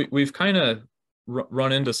we've kind of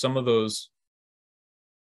run into some of those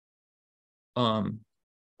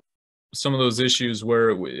issues where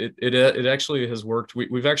it actually has worked.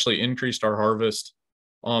 We've actually increased our harvest,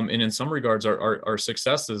 and in some regards our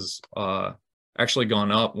success has actually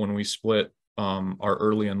gone up when we split our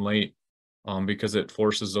early and late, because it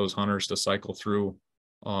forces those hunters to cycle through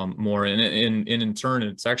more, and in turn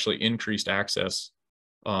it's actually increased access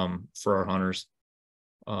for our hunters,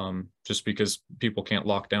 just because people can't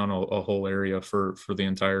lock down a whole area for the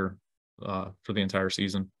entire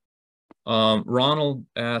season. Ronald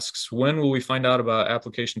asks, when will we find out about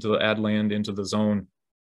application to add land into the zone?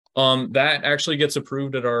 That actually gets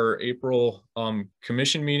approved at our April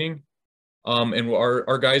commission meeting, and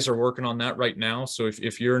our guys are working on that right now. So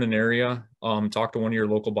if you're in an area, talk to one of your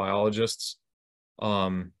local biologists,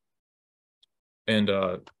 and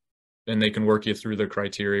they can work you through the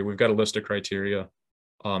criteria. We've got a list of criteria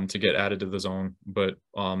to get added to the zone, but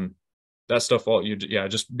that stuff,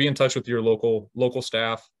 just be in touch with your local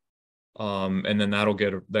staff, and then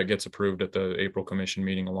that gets approved at the April commission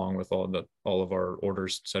meeting, along with all of our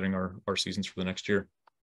orders setting our seasons for the next year.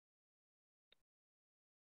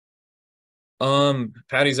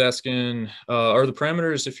 Patty's asking, are the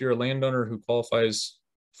parameters, if you're a landowner who qualifies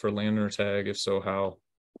for landowner tag? If so, how?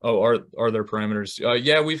 Oh, are there parameters?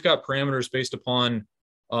 Yeah, we've got parameters based upon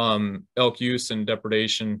elk use and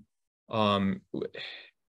depredation.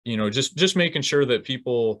 Just making sure that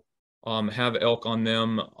people have elk on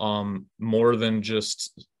them more than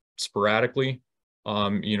just sporadically.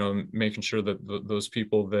 Making sure that those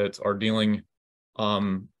people that are dealing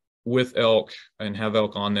with elk and have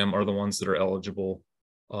elk on them are the ones that are eligible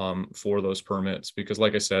for those permits. Because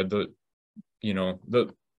like I said,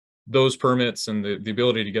 those permits and the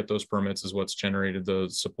ability to get those permits is what's generated the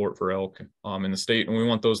support for elk in the state. And we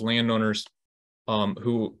want those landowners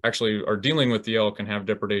who actually are dealing with the elk and have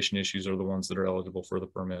depredation issues are the ones that are eligible for the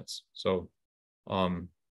permits. So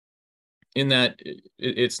in that,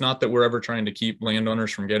 it's not that we're ever trying to keep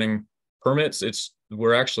landowners from getting permits.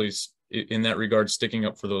 We're actually, in that regard, sticking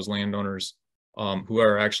up for those landowners who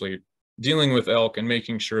are actually dealing with elk and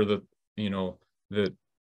making sure that,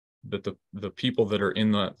 that the people that are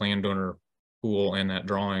in the landowner pool and that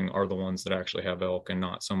drawing are the ones that actually have elk, and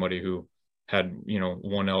not somebody who had,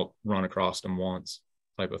 one elk run across them once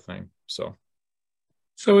type of thing. So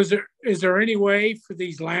is there any way for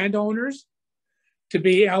these landowners to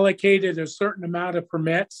be allocated a certain amount of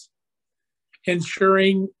permits,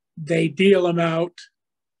 ensuring they deal them out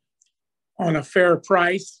on a fair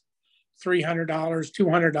price, $300,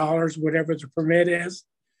 $200, whatever the permit is,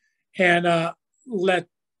 and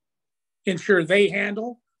ensure they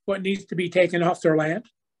handle what needs to be taken off their land?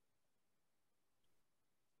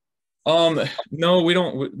 No, we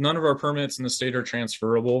don't. None of our permits in the state are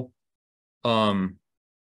transferable. And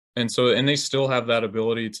they still have that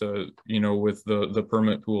ability to, with the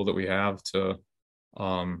permit pool that we have to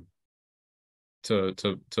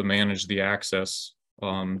manage the access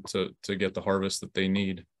to get the harvest that they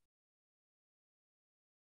need.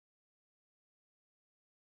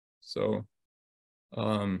 So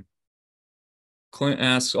Clint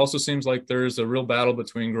asks, also seems like there's a real battle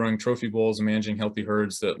between growing trophy bulls and managing healthy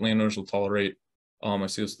herds that landowners will tolerate. I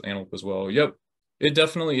see this with antelope as well. Yep, it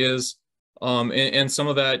definitely is. And some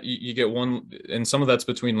of that you get one, and some of that's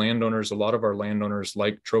between landowners. A lot of our landowners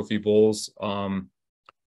like trophy bulls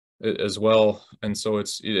as well. And so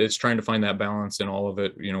it's trying to find that balance in all of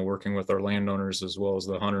it, working with our landowners as well as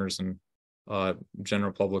the hunters and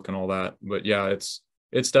general public and all that. But yeah, it's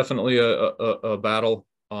definitely a battle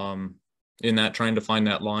in that, trying to find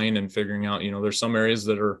that line and figuring out, there's some areas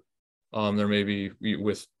that are there may be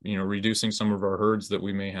with, reducing some of our herds that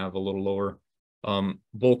we may have a little lower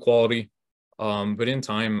bull quality. But in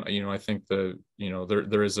time, I think there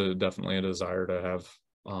is definitely a desire to have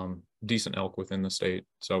decent elk within the state.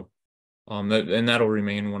 So that'll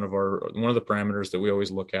remain one of the parameters that we always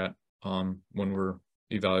look at when we're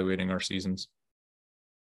evaluating our seasons.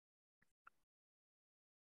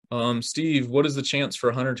 Steve, what is the chance for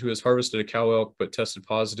a hunter who has harvested a cow elk but tested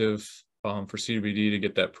positive for CWD to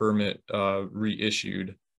get that permit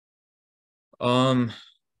reissued? Alicia,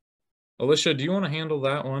 do you want to handle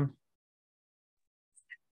that one?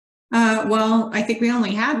 Well, I think we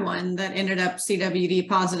only had one that ended up CWD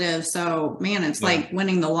positive. So man, it's like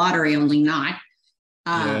winning the lottery, only not.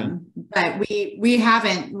 But we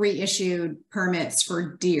haven't reissued permits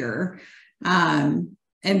for deer. And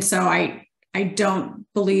so I don't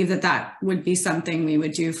believe that would be something we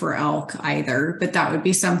would do for elk either, but that would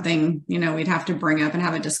be something, we'd have to bring up and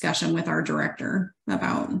have a discussion with our director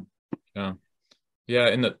about. Yeah.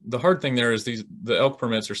 And the hard thing there is the elk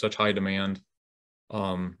permits are such high demand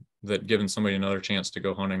that giving somebody another chance to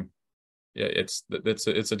go hunting, it's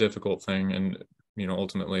a difficult thing. And,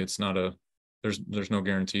 ultimately it's not there's no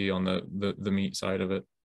guarantee on the meat side of it.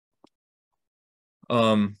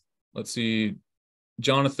 Let's see.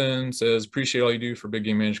 Jonathan says, appreciate all you do for big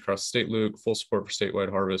game management across the state, Luke. Full support for statewide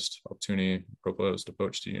harvest opportunity proposed to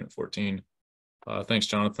poach to Unit 14. Thanks,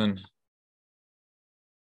 Jonathan.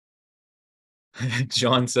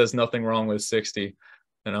 John says nothing wrong with 60,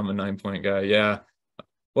 and I'm a 9-point guy. Yeah,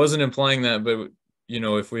 wasn't implying that, but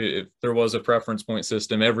if there was a preference point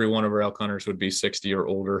system, every one of our elk hunters would be 60 or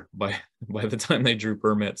older by the time they drew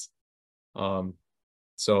permits.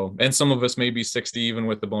 So, and some of us may be 60 even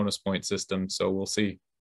with the bonus point system. So we'll see.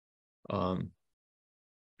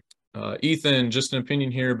 Ethan, just an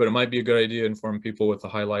opinion here, but it might be a good idea to inform people with a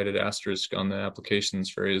highlighted asterisk on the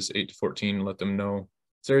applications for areas 8 to 14 and let them know.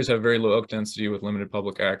 These areas have very low elk density with limited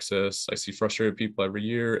public access. I see frustrated people every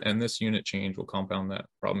year, and this unit change will compound that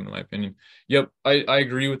problem, in my opinion. Yep, I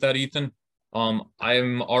agree with that, Ethan.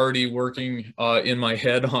 I'm already working in my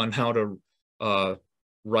head on how to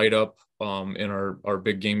write up in our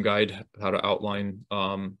big game guide, how to outline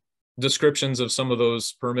descriptions of some of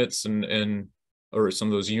those permits or some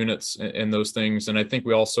of those units and those things. And I think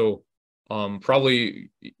we also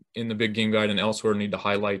probably in the big game guide and elsewhere need to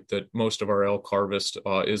highlight that most of our elk harvest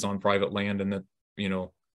is on private land, and that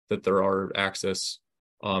that there are access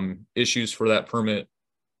issues for that permit.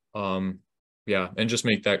 And just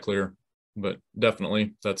make that clear. But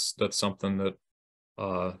definitely that's something that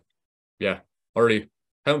already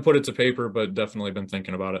haven't put it to paper, but definitely been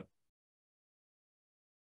thinking about it.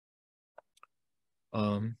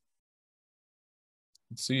 Let's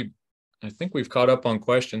see. I think we've caught up on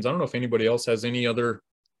questions. I don't know if anybody else has any other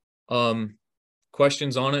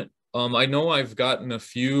questions on it. I know I've gotten a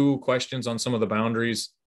few questions on some of the boundaries.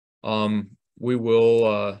 We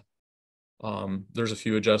will, there's a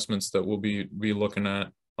few adjustments that we'll be looking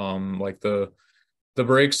at, like the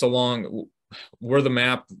breaks along where the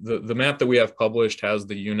map that we have published has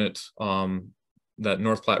the unit, that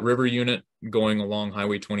North Platte River unit going along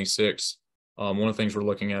Highway 26. One of the things we're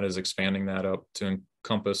looking at is expanding that up to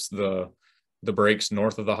encompass the breaks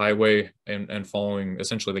north of the highway and following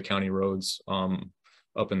essentially the county roads,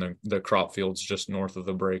 up in the crop fields just north of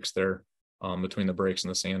the breaks there, between the breaks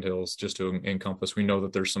and the sandhills, just to encompass. We know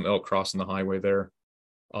that there's some elk crossing the highway there,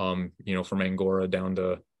 you know, from Angora down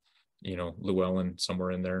to, you know, Llewellyn,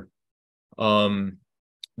 somewhere in there.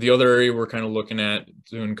 The other area we're kind of looking at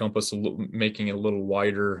to encompass making it a little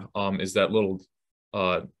wider, is that little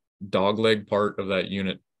dogleg part of that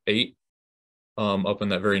unit 8, up in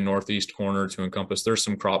that very northeast corner to encompass. There's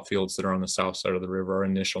some crop fields that are on the south side of the river. Our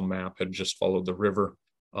initial map had just followed the river.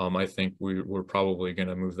 I think we're probably going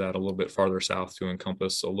to move that a little bit farther south to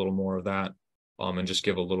encompass a little more of that, and just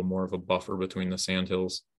give a little more of a buffer between the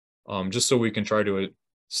sandhills, just so we can try to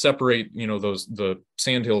separate, you know, the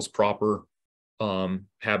sandhills proper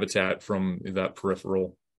habitat from that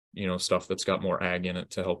peripheral, you know, stuff that's got more ag in it,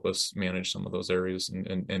 to help us manage some of those areas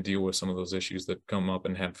and deal with some of those issues that come up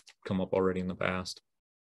and have come up already in the past.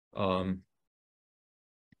 But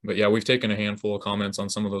yeah, we've taken a handful of comments on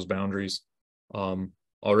some of those boundaries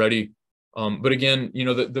already. But again, you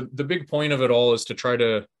know, the big point of it all is to try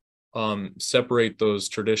to separate those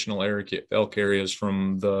traditional elk areas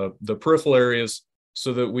from the peripheral areas,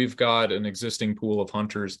 so that we've got an existing pool of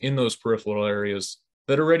hunters in those peripheral areas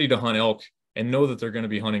that are ready to hunt elk and know that they're going to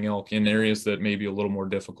be hunting elk in areas that may be a little more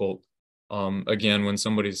difficult. Again, when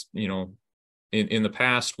somebody's, you know, in the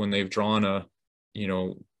past, when they've drawn a, you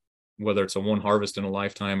know, whether it's a one harvest in a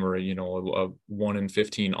lifetime or a, you know, a 1 in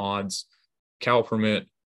 15 odds cow permit,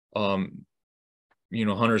 you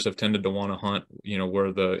know, hunters have tended to want to hunt, you know, where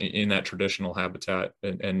in that traditional habitat,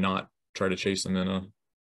 and not try to chase them in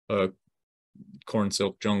a corn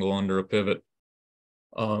silk jungle under a pivot.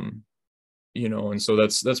 You know, and so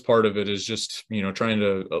that's part of it, is just, you know, trying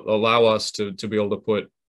to allow us to be able to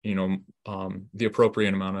put, you know, the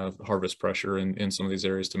appropriate amount of harvest pressure in some of these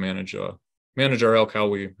areas to manage our elk how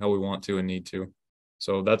we want to and need to.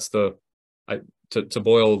 So that's to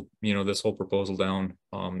boil, you know, this whole proposal down.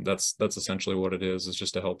 That's essentially what it is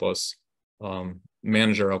just to help us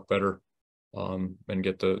manage our elk better, and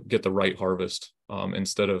get the right harvest,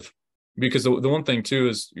 instead of, because the one thing too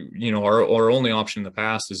is, you know, our only option in the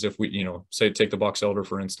past is if we, you know, say take the box elder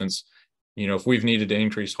for instance, you know, if we've needed to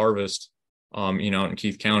increase harvest, you know, out in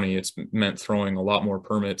Keith County, it's meant throwing a lot more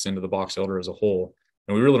permits into the box elder as a whole,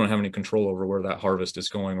 and we really don't have any control over where that harvest is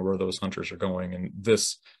going or where those hunters are going. And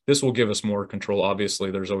this will give us more control.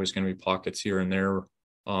 Obviously, there's always going to be pockets here and there.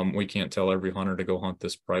 We can't tell every hunter to go hunt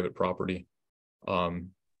this private property, or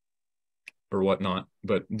whatnot,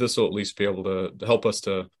 but this will at least be able to help us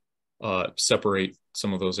to separate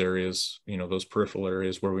some of those areas, you know, those peripheral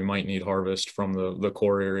areas where we might need harvest from the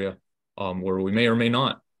core area, where we may or may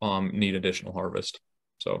not need additional harvest.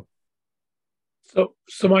 So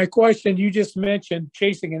my question, you just mentioned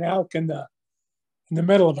chasing an elk in the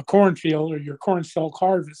middle of a cornfield or your corn silk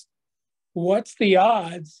harvest. What's the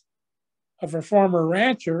odds of a former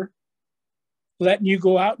rancher letting you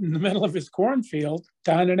go out in the middle of his cornfield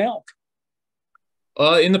to hunt an elk?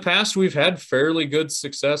 In the past, we've had fairly good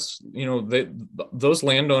success. You know, those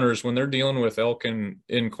landowners, when they're dealing with elk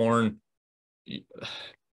in corn,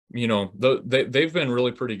 you know, they've been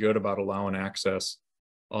really pretty good about allowing access.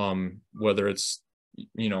 Whether it's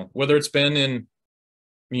been in,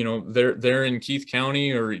 you know, they're in Keith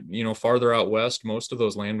County or, you know, farther out west, most of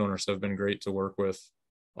those landowners have been great to work with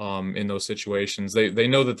in those situations. They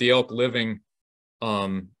know that the elk living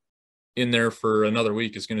in there for another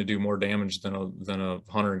week is going to do more damage than a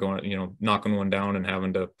hunter going, you know, knocking one down and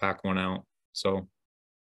having to pack one out. So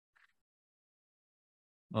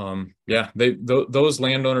yeah, those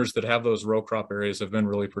landowners that have those row crop areas have been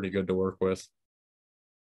really pretty good to work with.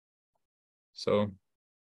 So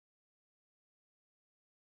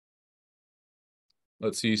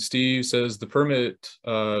let's see. Steve says the permit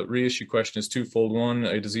reissue question is twofold. One,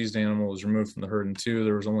 a diseased animal was removed from the herd, and 2,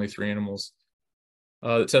 there was only 3 animals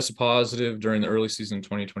that tested positive during the early season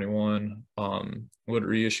 2021. Would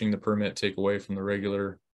reissuing the permit take away from the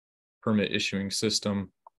regular permit issuing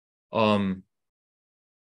system?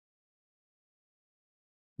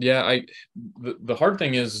 Yeah, the hard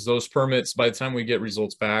thing is those permits, by the time we get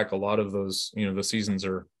results back, a lot of those, you know, the seasons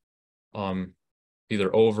are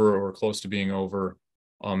either over or close to being over.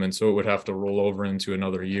 And so it would have to roll over into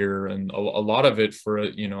another year. And a lot of it for,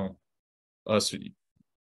 you know, us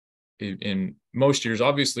in most years.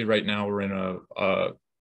 Obviously, right now we're in a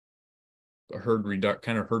herd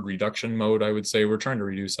reduction mode. I would say we're trying to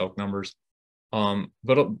reduce elk numbers.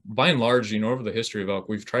 But by and large, over the history of elk,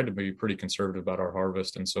 we've tried to be pretty conservative about our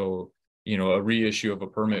harvest, and so a reissue of a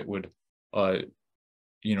permit would,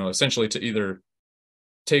 essentially to either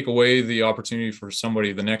take away the opportunity for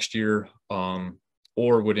somebody the next year,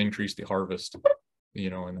 or would increase the harvest,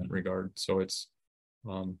 in that regard. So it's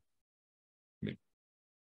it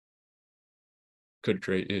could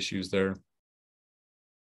create issues there.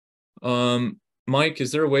 Mike,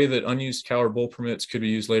 is there a way that unused cow or bull permits could be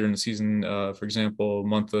used later in the season? For example,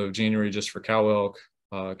 month of January just for cow elk,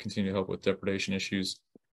 continue to help with depredation issues.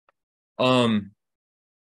 Yeah,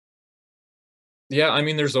 I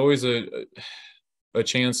mean, there's always a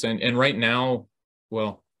chance, and right now,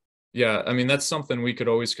 well, yeah, I mean, that's something we could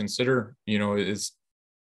always consider, is,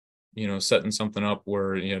 setting something up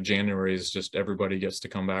where, January is just everybody gets to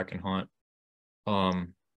come back and hunt.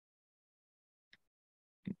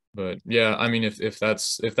 But yeah, I mean, if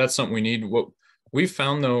that's something we need, what we've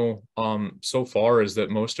found though, so far is that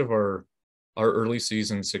most of our early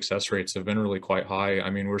season success rates have been really quite high. I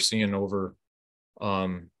mean, we're seeing over,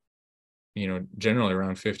 generally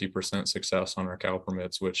around 50% success on our cow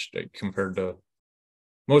permits, which compared to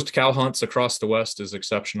most cow hunts across the West is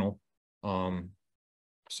exceptional.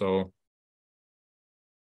 So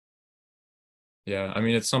yeah, I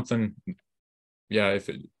mean, it's something, yeah,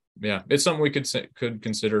 it's something we could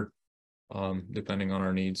consider, depending on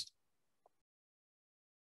our needs.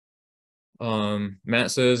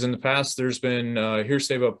 Matt says, in the past, there's been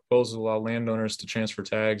hearsay about proposals allow landowners to transfer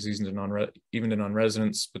tags even to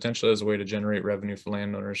non-residents, potentially as a way to generate revenue for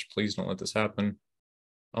landowners. Please don't let this happen.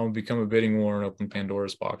 Will become a bidding war and open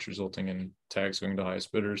Pandora's box, resulting in tags going to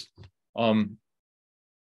highest bidders.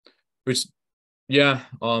 Which, yeah,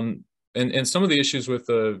 and some of the issues with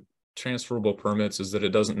the transferable permits is that it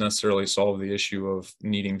doesn't necessarily solve the issue of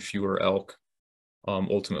needing fewer elk,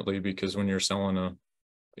 ultimately, because when you're selling a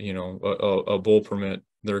bull permit,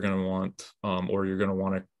 they're going to want, or you're going to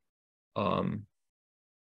want to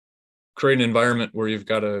create an environment where you've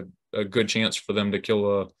got a good chance for them to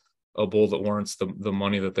kill a bull that warrants the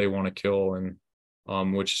money that they want to kill, and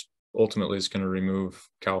which ultimately is going to remove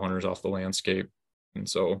cow hunters off the landscape. And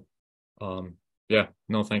so, yeah,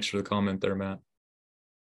 no, thanks for the comment there, Matt.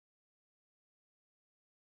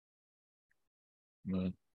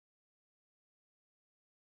 But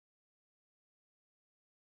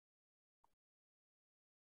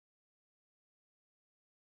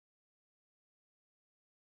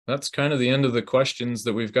that's kind of the end of the questions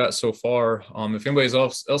that we've got so far. If anybody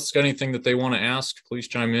else got anything that they want to ask, please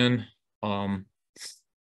chime in.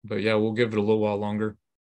 But yeah, we'll give it a little while longer.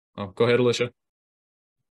 Go ahead, Alicia.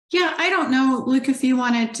 Yeah, I don't know, Luke, if you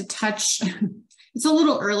wanted to touch, it's a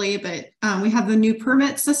little early, but we have the new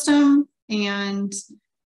permit system, and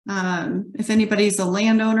if anybody's a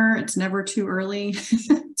landowner, it's never too early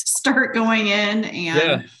to start going in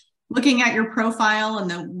and looking at your profile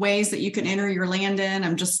and the ways that you can enter your land in.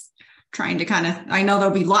 I'm just trying to I know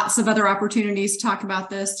there'll be lots of other opportunities to talk about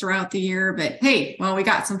this throughout the year, but hey, well, we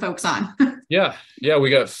got some folks on. Yeah, we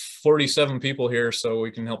got 47 people here, so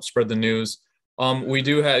we can help spread the news. We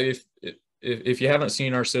do have, if you haven't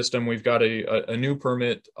seen our system, we've got a new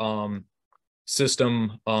permit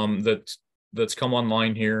system that's come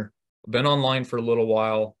online here. Been online for a little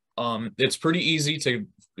while. It's pretty easy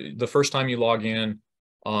the first time you log in.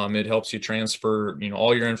 It helps you transfer,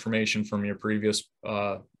 all your information from your previous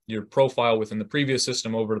your profile within the previous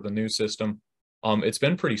system over to the new system. It's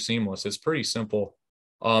been pretty seamless. It's pretty simple.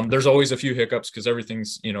 There's always a few hiccups because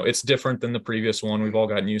everything's, it's different than the previous one. We've all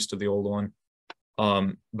gotten used to the old one.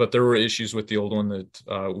 But there were issues with the old one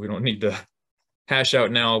that we don't need to hash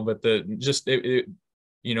out now, but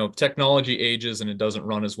technology ages and it doesn't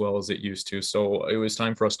run as well as it used to. So it was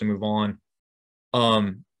time for us to move on.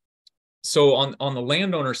 So on the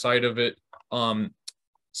landowner side of it,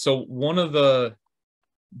 so one of the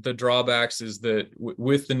drawbacks is that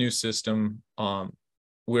with the new system,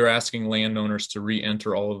 we're asking landowners to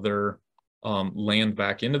re-enter all of their land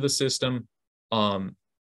back into the system.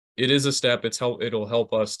 It is a step. It'll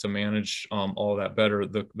help us to manage all that better.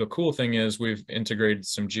 The cool thing is we've integrated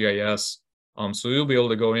some GIS, so you'll be able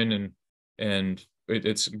to go in and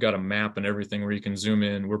it's got a map and everything where you can zoom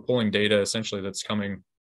in. We're pulling data essentially that's coming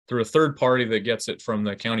through a third party that gets it from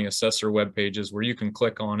the county assessor web pages, where you can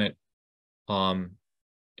click on it, and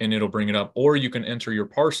it'll bring it up, or you can enter your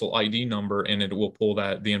parcel ID number and it will pull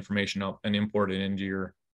the information up and import it into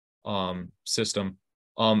your system.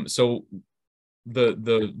 So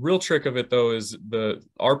the real trick of it though is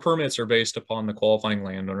our permits are based upon the qualifying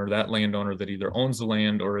landowner, that landowner that either owns the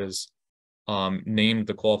land or is named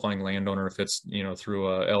the qualifying landowner. If it's, you know, through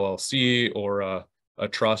a LLC or a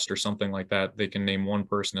trust or something like that, they can name one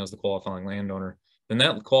person as the qualifying landowner. Then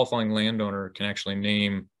that qualifying landowner can actually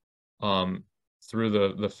name through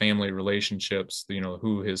the family relationships, you know,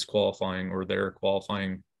 who his qualifying or their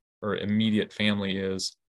qualifying or immediate family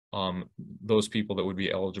is, those people that would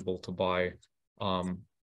be eligible to buy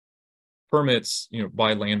permits, you know,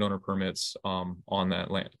 buy landowner permits on that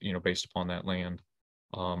land, you know, based upon that land.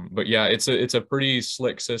 But yeah, it's a pretty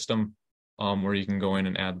slick system where you can go in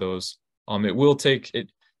and add those. It won't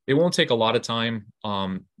take a lot of time.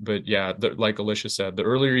 But yeah, like Alicia said, the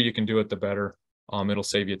earlier you can do it, the better. It'll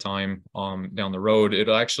save you time down the road.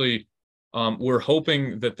 It'll actually, we're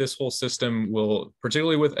hoping that this whole system will,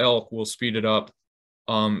 particularly with elk, will speed it up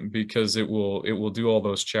because it will do all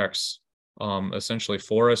those checks essentially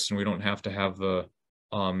for us, and we don't have to have the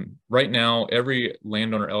right now, every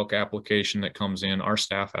landowner elk application that comes in, our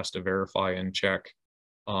staff has to verify and check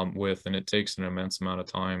with, and it takes an immense amount of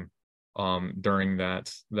time during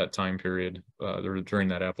that time period, or during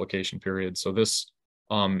that application period. So this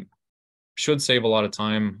should save a lot of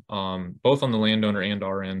time, both on the landowner and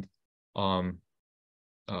our end, when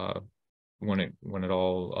it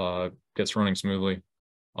all gets running smoothly.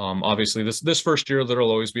 Obviously, this first year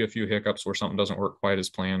there'll always be a few hiccups where something doesn't work quite as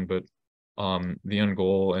planned, but the end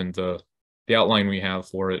goal and the outline we have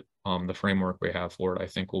for it, the framework we have for it, I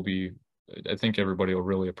think everybody will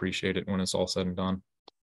really appreciate it when it's all said and done.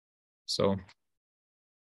 So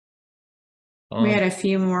we had a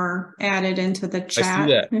few more added into the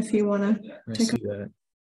chat if you want to take that.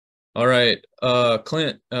 All right,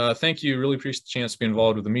 Clint, thank you. Really appreciate the chance to be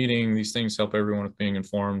involved with the meeting. These things help everyone with being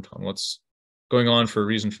informed on what's going on for a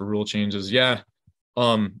reason for rule changes. Yeah,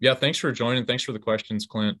 thanks for joining. Thanks for the questions,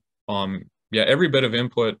 Clint. Yeah, every bit of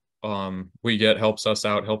input we get helps us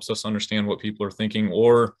out, helps us understand what people are thinking,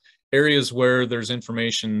 or areas where there's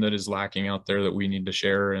information that is lacking out there that we need to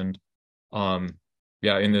share. And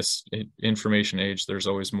yeah, in this information age, there's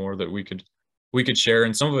always more that we could share,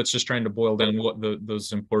 and some of it's just trying to boil down what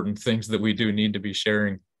those important things that we do need to be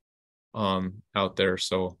sharing out there.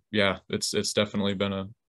 So yeah, it's definitely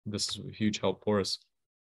been this is a huge help for us.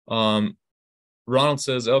 Ronald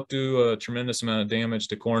says elk do a tremendous amount of damage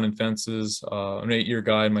to corn and fences. I'm an 8-year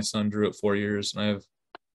guy. My son drew it 4 years, and I have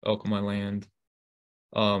elk on my land.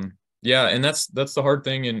 Yeah, and that's the hard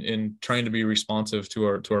thing in trying to be responsive to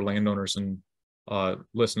our landowners and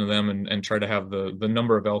listen to them and try to have the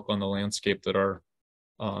number of elk on the landscape that our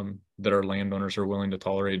landowners are willing to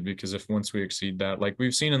tolerate. Because if once we exceed that, like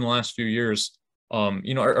we've seen in the last few years,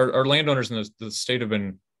 you know, our landowners in the state have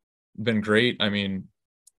been great. I mean,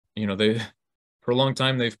 you know, for a long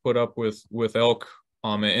time they've put up with elk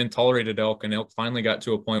and tolerated elk, and elk finally got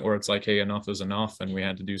to a point where it's like, hey, enough is enough, and we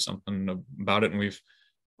had to do something about it. And we've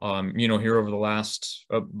you know, here over the last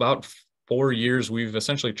about 4 years, we've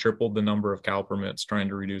essentially tripled the number of cow permits trying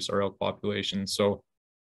to reduce our elk population. So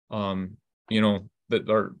you know, that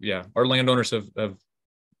our landowners have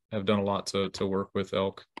done a lot to work with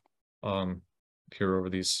elk here over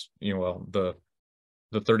these, you know, well, the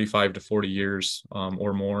 35 to 40 years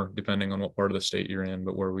or more, depending on what part of the state you're in,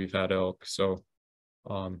 but where we've had elk. So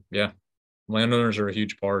yeah, landowners are a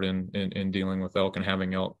huge part in dealing with elk and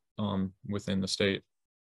having elk within the state.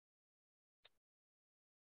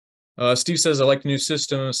 Steve says, I like the new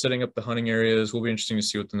system, setting up the hunting areas. Will be interesting to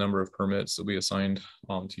see what the number of permits will be assigned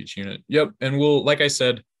to each unit. Yep, and we'll, like I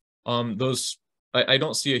said, those, I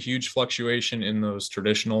don't see a huge fluctuation in those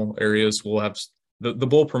traditional areas. We'll have the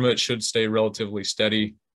bull permit should stay relatively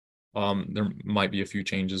steady. There might be a few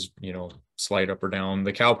changes, you know, slight up or down.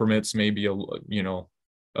 The cow permits may be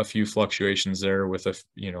a few fluctuations there with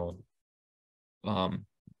you know,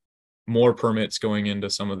 more permits going into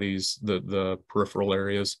some of these the peripheral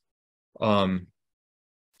areas.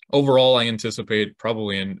 Overall, I anticipate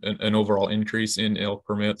probably an overall increase in elk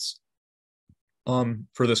permits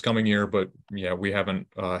for this coming year, but yeah, we haven't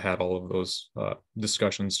had all of those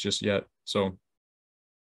discussions just yet. So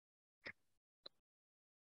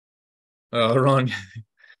Ron,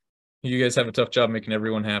 you guys have a tough job making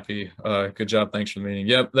everyone happy. Good job. Thanks for the meeting.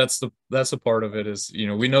 Yep, that's a part of it. Is, you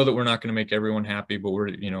know, we know that we're not going to make everyone happy, but we're,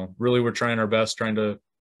 you know, we're trying our best, trying to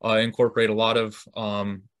incorporate a lot of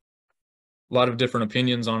different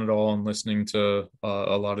opinions on it all, and listening to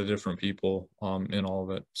a lot of different people in all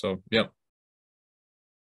of it. So yep.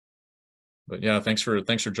 But yeah, thanks for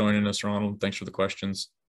joining us, Ronald. Thanks for the questions.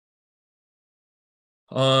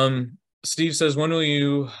 Steve says, when will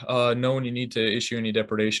you know when you need to issue any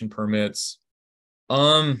depredation permits?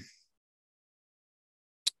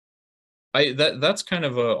 That's kind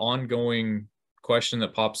of a ongoing question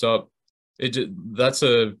that pops up. That's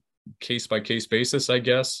a case by case basis, I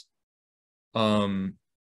guess.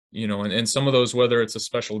 You know, and some of those, whether it's a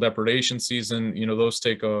special depredation season, you know, those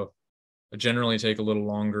generally take a little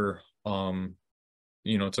longer,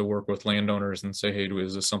 you know, to work with landowners and say, hey,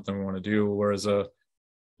 is this something we want to do? Whereas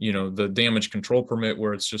you know, the damage control permit,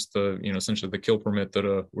 where it's just the, you know, essentially the kill permit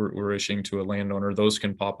that we're issuing to a landowner, those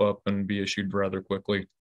can pop up and be issued rather quickly.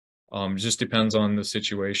 It just depends on the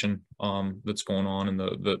situation that's going on and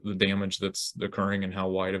the damage that's occurring and how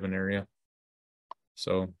wide of an area.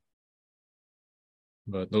 So,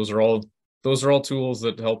 but those are all tools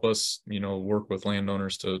that help us, you know, work with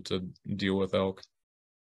landowners to deal with elk.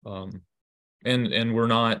 And we're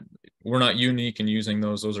not unique in using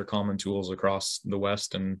those. Those are common tools across the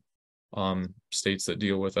West and states that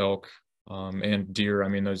deal with elk and deer. I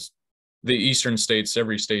mean, there's the eastern states.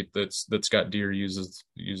 Every state that's got deer uses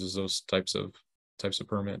those types of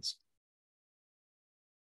permits.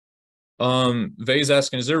 Vay's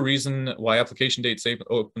asking, is there a reason why application dates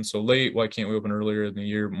open so late? Why can't we open earlier in the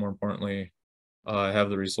year? More importantly,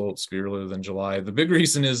 have the results be earlier than July? The big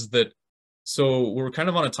reason is that, so we're kind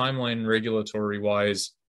of on a timeline regulatory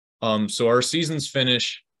wise. So our seasons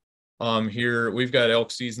finish here. We've got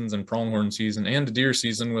elk seasons and pronghorn season and a deer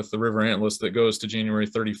season with the river antlerless that goes to January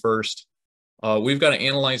 31st. We've got to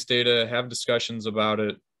analyze data, have discussions about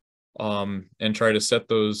it, and try to set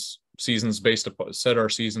those seasons set our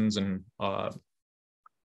seasons and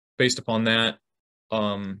based upon that.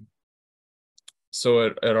 So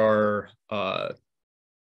at our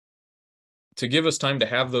to give us time to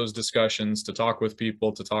have those discussions, to talk with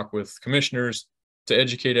people, to talk with commissioners, to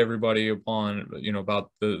educate everybody upon, you know,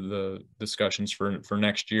 about the discussions for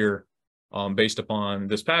next year, based upon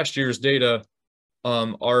this past year's data.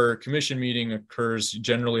 Our commission meeting occurs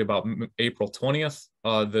generally about April 20th,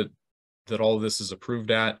 that all of this is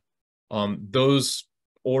approved at. Those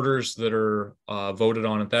orders that are voted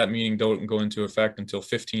on at that meeting don't go into effect until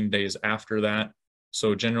 15 days after that.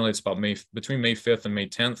 So generally it's about between May 5th and May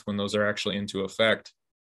 10th when those are actually into effect.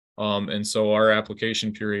 And so our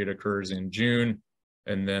application period occurs in June,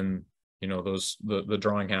 and then, you know, the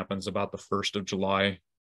drawing happens about the 1st of July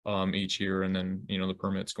each year, and then, you know, the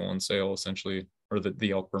permits go on sale essentially, or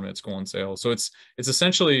the elk permits go on sale. So it's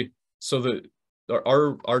essentially, so that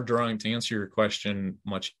our drawing, to answer your question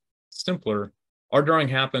much simpler, our drawing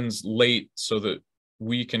happens late so that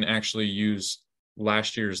we can actually use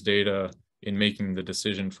last year's data in making the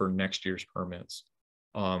decision for next year's permits.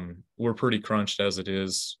 We're pretty crunched as it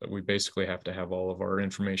is. We basically have to have all of our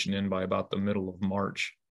information in by about the middle of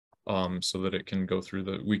March, so that it can go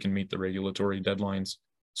through we can meet the regulatory deadlines.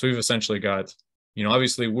 So we've essentially got, you know,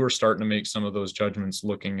 obviously we're starting to make some of those judgments,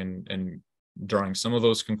 looking and drawing some of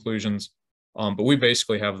those conclusions. But we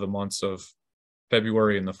basically have the months of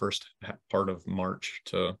February and the first part of March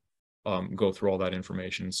to go through all that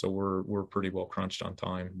information. So we're pretty well crunched on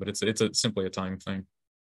time, but it's simply a time thing.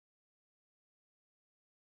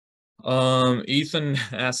 Ethan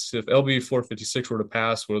asks, if LB 456 were to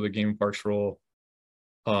pass, what are the game parks role?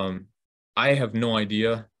 I have no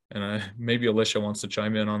idea, and maybe Alicia wants to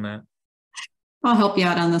chime in on that. I'll help you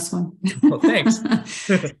out on this one. Well, thanks.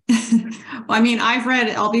 Well, I mean, I've read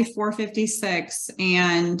LB 456,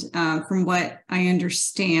 and from what I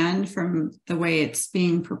understand from the way it's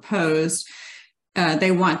being proposed, they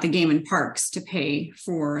want the game and parks to pay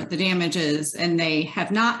for the damages, and they have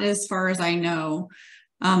not, as far as I know,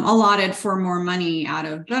 allotted for more money out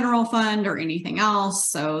of general fund or anything else.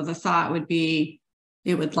 So the thought would be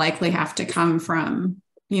it would likely have to come from,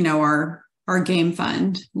 you know, our game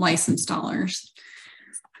fund license dollars.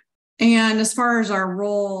 And as far as our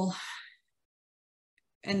role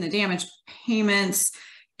in the damage payments,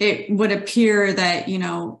 it would appear that, you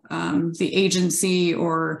know, the agency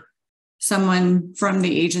or someone from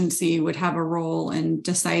the agency would have a role in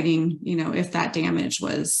deciding, you know, if that damage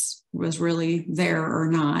was really there or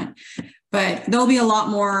not. But there'll be a lot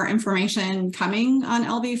more information coming on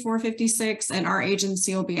LB 456, and our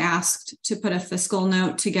agency will be asked to put a fiscal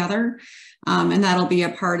note together. And that'll be a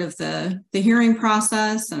part of the hearing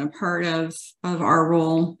process and a part of our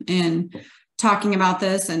role in talking about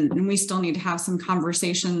this. And we still need to have some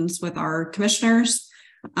conversations with our commissioners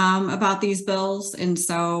about these bills. And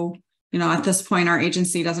so, you know, at this point, our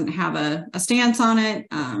agency doesn't have a stance on it.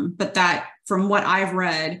 But that, from what I've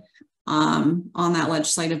read on that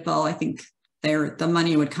legislative bill, I think the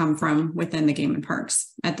money would come from within the game and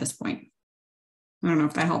parks at this point. I don't know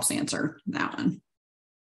if that helps answer that one.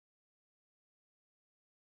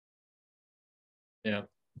 Yeah,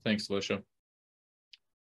 thanks, Alicia.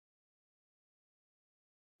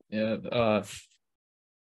 Yeah,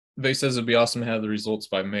 Vay says it'd be awesome to have the results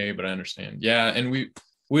by May, but I understand. Yeah, and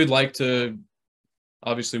we'd like to,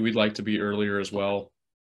 obviously we'd like to be earlier as well.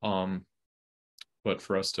 But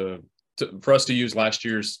for us to use last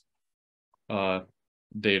year's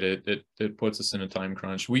data, it puts us in a time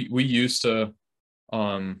crunch. We used to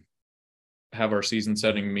have our season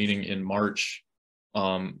setting meeting in March,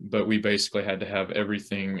 but we basically had to have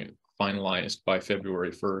everything finalized by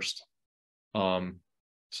February 1st.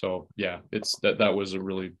 So yeah, that was a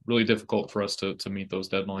really difficult for us to meet those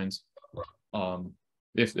deadlines.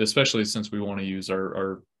 Especially since we want to use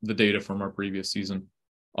the data from our previous season.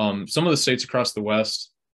 Some of the states across the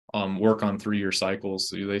West work on 3-year cycles.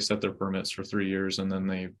 So they set their permits for 3 years and then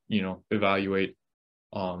they, evaluate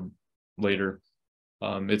later.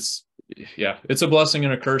 It's a blessing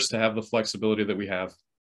and a curse to have the flexibility that we have.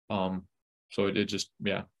 So it just,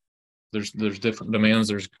 there's different demands.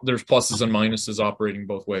 There's pluses and minuses operating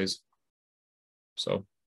both ways. So.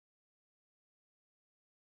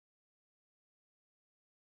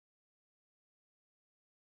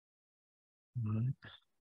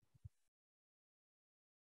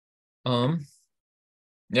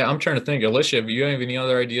 Yeah, I'm trying to think. Alicia, do you have any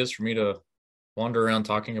other ideas for me to wander around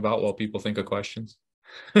talking about while people think of questions?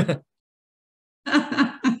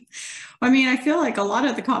 I mean, I feel like a lot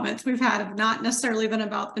of the comments we've had have not necessarily been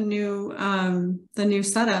about the new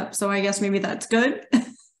setup. So I guess maybe that's good.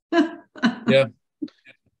 Yeah.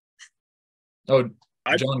 Oh,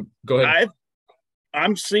 John, go ahead.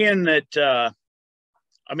 I'm seeing that.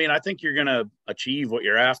 I think you're going to achieve what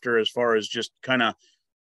you're after as far as just kind of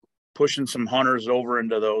pushing some hunters over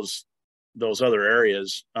into those other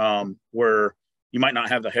areas where you might not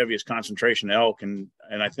have the heaviest concentration of elk. And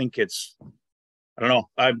I think I don't know.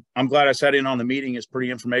 I'm glad I sat in on the meeting. It's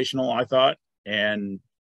pretty informational, I thought, and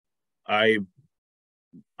I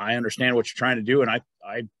understand what you're trying to do, and I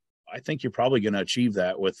think you're probably going to achieve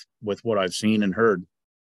that with what I've seen and heard.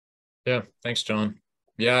 Yeah, thanks, John.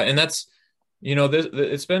 Yeah, and that's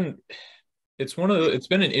it's been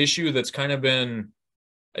an issue that's kind of been,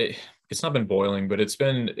 it's not been boiling, but it's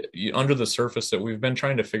been under the surface that we've been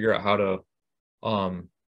trying to figure out how to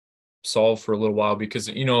solve for a little while, because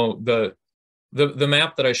the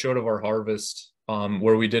map that I showed of our harvest,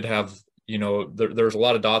 where we did have, there's a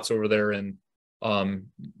lot of dots over there in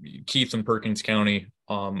Keith and Perkins County,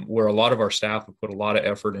 where a lot of our staff have put a lot of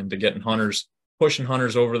effort into pushing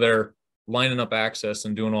hunters over there, lining up access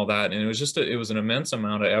and doing all that. And it was an immense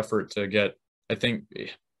amount of effort to get, I think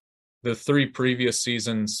the 3 previous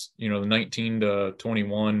seasons, the 19 to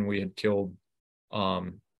 21, we had killed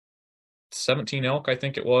 17 elk, I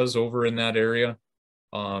think it was, over in that area.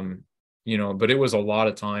 But it was a lot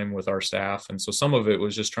of time with our staff. And so some of it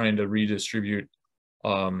was just trying to redistribute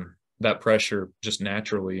that pressure just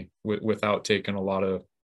naturally without taking a lot of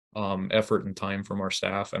effort and time from our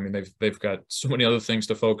staff. I mean, they've got so many other things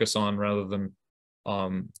to focus on rather than,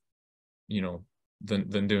 than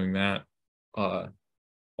doing that all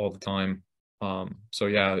the time. So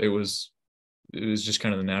yeah, it was just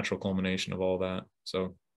kind of the natural culmination of all that.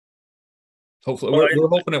 So hopefully we're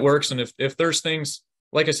hoping it works. And if there's things,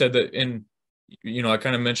 like I said, that I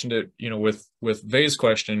kind of mentioned it, with Vay's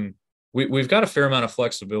question, we've got a fair amount of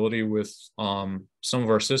flexibility with some of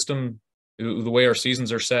our system, the way our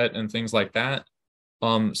seasons are set and things like that.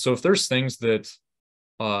 So if there's things that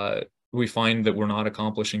we find that we're not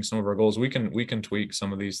accomplishing some of our goals, we can tweak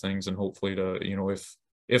some of these things, and hopefully to,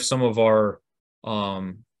 if some of our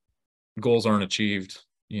goals aren't achieved,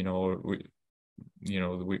 we've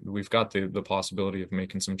got the possibility of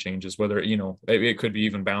making some changes, whether, it could be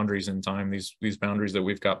even boundaries in time. These boundaries that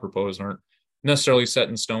we've got proposed aren't necessarily set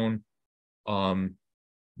in stone.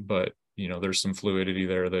 But there's some fluidity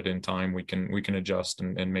there that in time we can adjust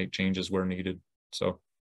and make changes where needed. So.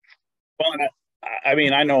 Well,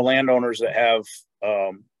 I know landowners that have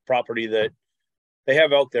property that they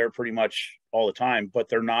have elk there pretty much all the time, but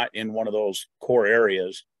they're not in one of those core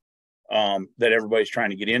areas that everybody's trying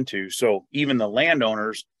to get into. So even the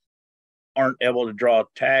landowners aren't able to draw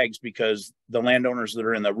tags, because the landowners that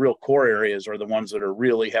are in the real core areas are the ones that are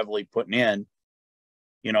really heavily putting in,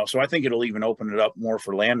 so I think it'll even open it up more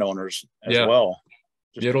for landowners as well.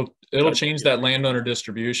 It'll change that landowner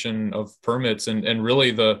distribution of permits, and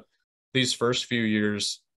really these first few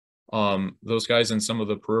years, those guys in some of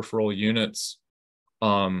the peripheral units,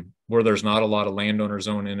 where there's not a lot of landowner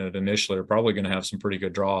zone in it initially, are probably going to have some pretty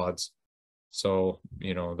good draw odds. So,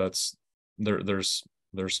 there's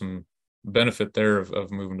some benefit there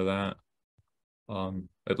of moving to that.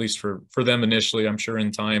 At least for them initially. I'm sure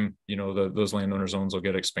in time, those landowner zones will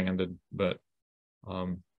get expanded, but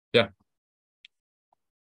yeah.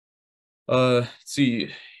 Let's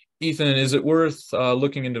see. Ethan, is it worth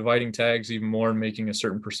looking into dividing tags even more and making a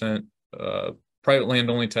certain percent private land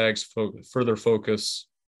only tags further focus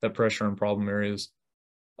that pressure on problem areas?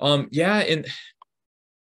 Yeah, and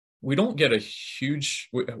we don't get a huge,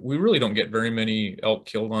 we really don't get very many elk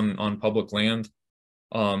killed on public land.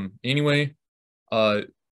 Anyway,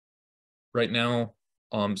 right now,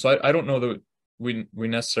 so I don't know that we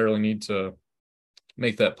necessarily need to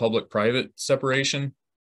make that public-private separation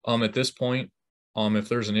at this point. If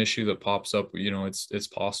there's an issue that pops up, you know, it's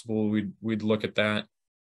possible we'd look at that.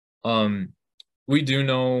 We do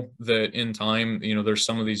know that in time, you know, there's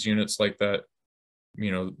some of these units like that,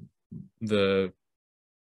 you know,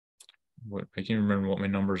 I can't remember what my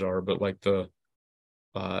numbers are, but like the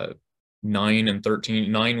 9 and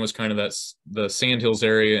 13. 9 was kind of the Sandhills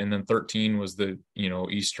area, and then 13 was the, you know,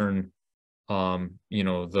 eastern, you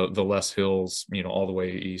know, the less hills, you know, all the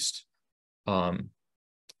way east.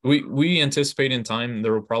 We anticipate in time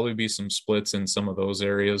there will probably be some splits in some of those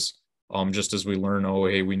areas, just as we learn, oh,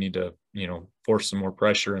 hey, we need to, you know, force some more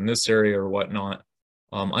pressure in this area or whatnot.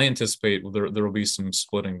 I anticipate there will be some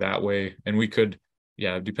splitting that way, and we could,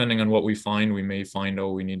 yeah, depending on what we find, we may find,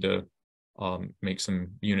 oh, we need to make some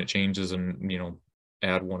unit changes and, you know,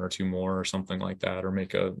 add 1 or 2 more or something like that, or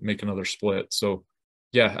make another split. So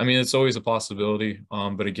yeah, I mean, it's always a possibility.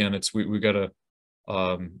 But again, it's we gotta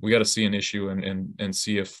see an issue and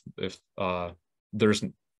see if there's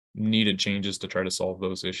needed changes to try to solve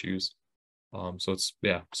those issues. So it's,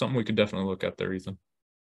 yeah, something we could definitely look at there, Ethan.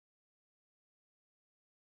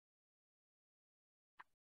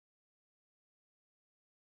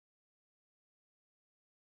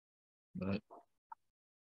 But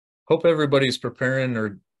hope everybody's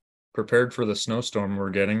prepared for the snowstorm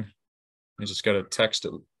we're getting. I just got a text.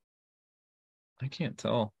 I can't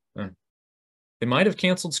tell. They might have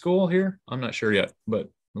canceled school here. I'm not sure yet, but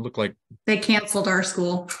it looked like they canceled our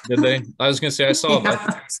school. Did they? I was gonna say I saw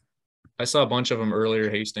Yeah. I saw a bunch of them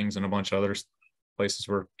earlier. Hastings and a bunch of other places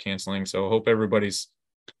were canceling. So I hope everybody's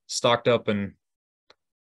stocked up and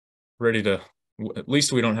ready to. At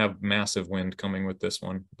least we don't have massive wind coming with this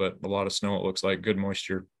one, but a lot of snow. It looks like good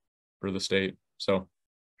moisture for the state. So.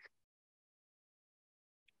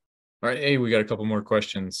 All right, hey, we got a couple more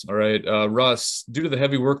questions. All right, Russ, due to the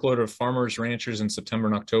heavy workload of farmers, ranchers in September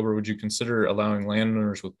and October, would you consider allowing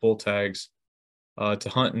landowners with bull tags to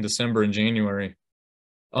hunt in December and January?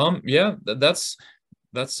 Yeah, that's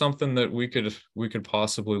something that we could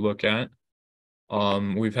possibly look at.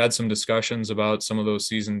 We've had some discussions about some of those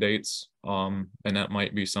season dates, and that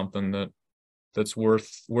might be something that's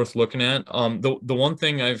worth looking at. The one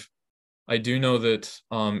thing I do know that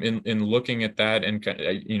in looking at that, and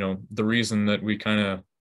you know, the reason that we kind of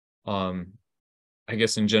I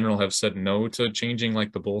guess in general have said no to changing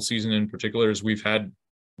like the bull season in particular is we've had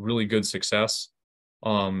really good success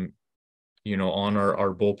you know, on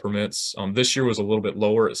our bull permits. This year was a little bit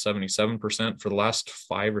lower at 77%. For the last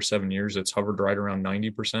 5 or 7 years it's hovered right around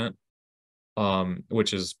 90%,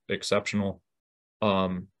 which is exceptional.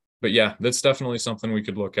 But yeah, that's definitely something we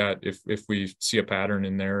could look at if we see a pattern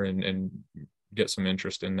in there and get some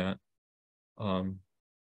interest in that.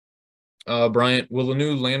 Bryant, will the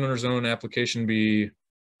new landowner zone application be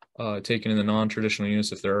taken in the non-traditional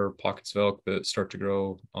units if there are pockets of elk that start to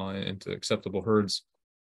grow into acceptable herds?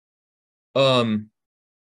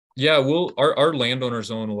 Yeah, our landowner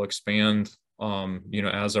zone will expand, you know,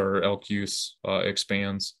 as our elk use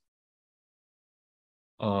expands.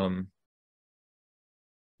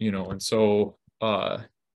 You know, and so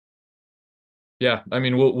yeah, I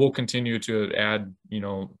mean, we'll continue to add, you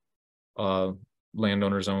know,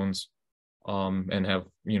 landowner zones and have,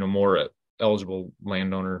 you know, more eligible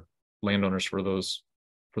landowners for those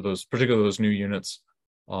particularly those new units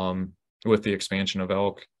with the expansion of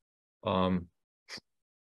elk. With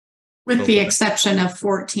the exception of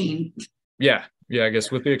 14. Yeah, I guess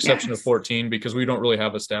with the exception of 14, because we don't really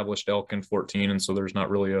have established elk in 14, and so there's not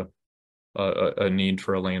really a need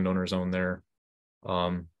for a landowner zone there.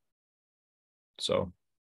 So,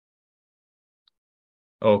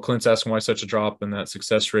 oh, Clint's asking why such a drop in that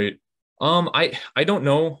success rate. I don't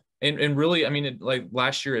know, and really, I mean, like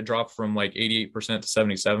last year it dropped from like 88% to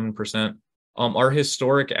 77%. Our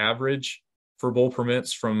historic average for bull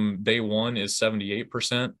permits from day one is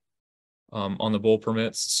 78%. On the bull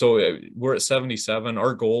permits, so we're at 77.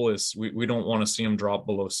 Our goal is we don't want to see them drop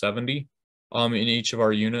below 70 in each of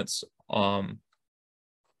our units. And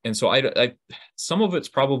so I some of it's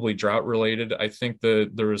probably drought related. I think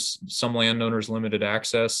that there's some landowners limited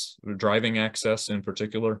access, driving access in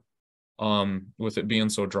particular, with it being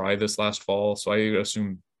so dry this last fall. So I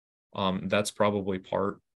assume that's probably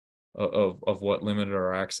part of what limited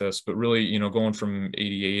our access. But really, you know, going from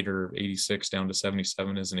 88 or 86 down to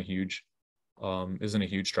 77 isn't a huge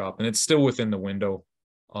drop, and it's still within the window.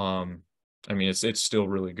 I mean, it's still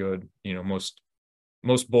really good. You know, most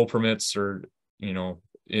bull permits are, you know,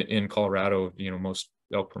 in Colorado, you know, most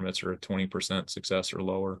elk permits are a 20% success or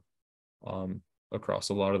lower across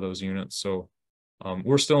a lot of those units. So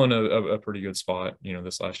we're still in a pretty good spot, you know,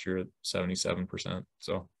 this last year at 77%.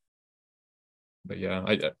 So, but yeah,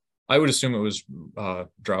 I would assume it was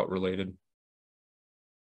drought related.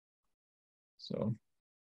 So,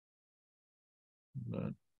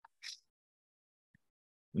 but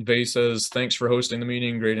Faye says, thanks for hosting the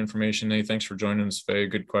meeting. Great information. Hey, thanks for joining us, Faye.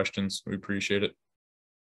 Good questions. We appreciate it.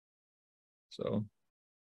 So.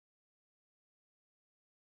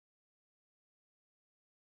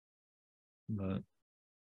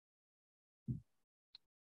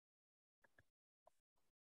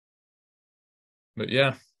 But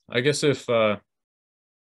yeah, I guess if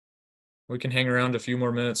we can hang around a few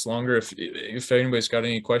more minutes longer, if anybody's got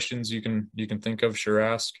any questions you can think of, sure,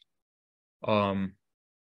 ask. I'm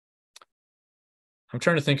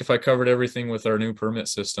trying to think if I covered everything with our new permit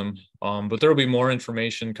system, but there'll be more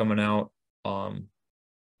information coming out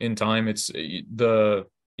in time. It's the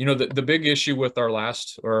big issue with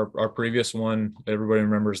our previous one, everybody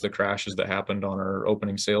remembers the crashes that happened on our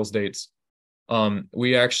opening sales dates.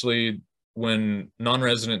 We actually, when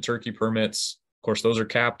non-resident turkey permits, of course, those are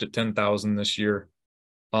capped at 10,000 this year.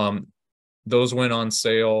 Those went on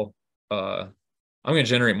sale. I'm going to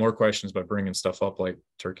generate more questions by bringing stuff up like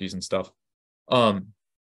turkeys and stuff. But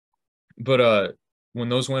when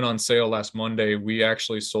those went on sale last Monday, we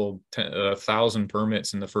actually sold 1,000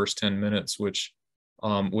 permits in the first 10 minutes, which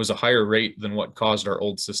was a higher rate than what caused our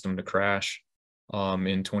old system to crash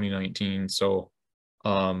in 2019. So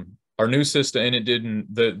our new system,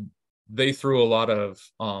 and they threw a lot of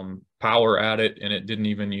power at it, and it didn't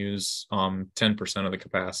even use 10% of the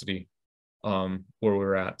capacity where we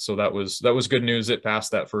were at. So that was good news. It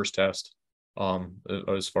passed that first test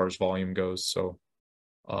as far as volume goes. So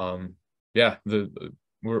yeah,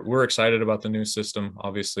 we're excited about the new system.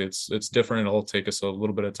 Obviously, it's different. It'll take us a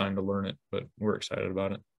little bit of time to learn it, but we're excited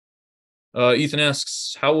about it. Ethan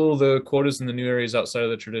asks, how will the quotas in the new areas outside of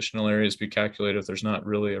the traditional areas be calculated if there's not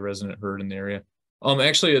really a resident herd in the area?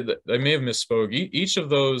 Actually, I may have misspoke. Each of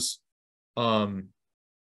those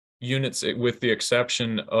units, with the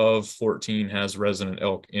exception of 14, has resident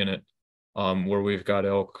elk in it, where we've got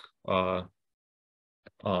elk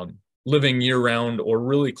living year round or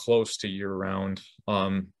really close to year round,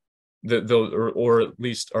 or at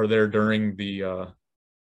least are there during the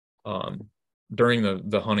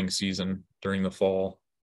hunting season during the fall.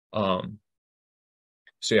 So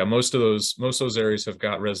yeah, most of those areas have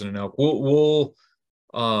got resident elk. We'll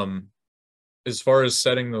as far as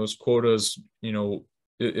setting those quotas, you know,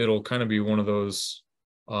 it'll kind of be one of those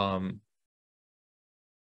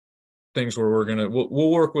things where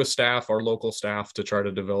we'll work with staff, our local staff, to try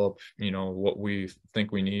to develop, you know, what we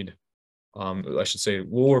think we need. I should say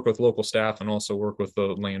we'll work with local staff and also work with the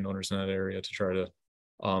landowners in that area to try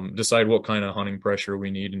to decide what kind of hunting pressure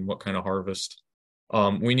we need and what kind of harvest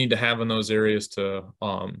we need to have in those areas to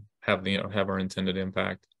have our intended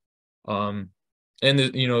impact. And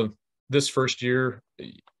you know, this first year,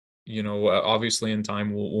 you know, obviously in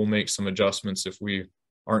time we'll make some adjustments if we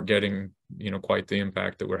aren't getting, you know, quite the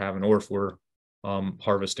impact that we're having, or if we're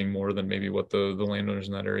harvesting more than maybe what the landowners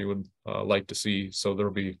in that area would like to see. So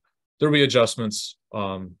there'll be adjustments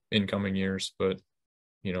in coming years, but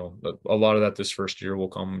you know, a lot of that this first year will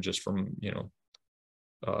come just from, you know,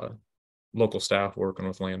 local staff working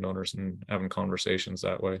with landowners and having conversations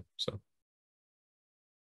that way. So.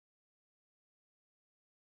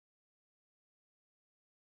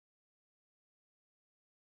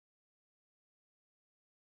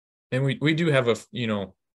 And we do have you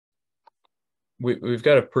know, we've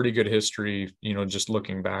got a pretty good history, you know, just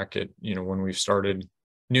looking back at, you know, when we've started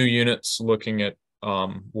new units, looking at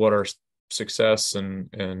what our success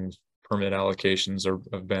and permit allocations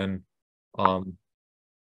have been.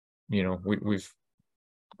 You know,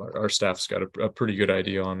 our staff's got a pretty good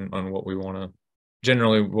idea on what we want to,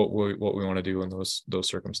 generally what we want to do in those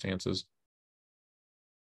circumstances.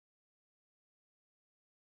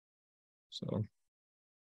 So.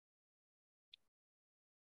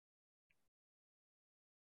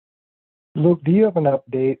 Luke, do you have an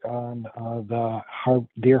update on the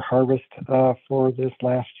deer harvest for this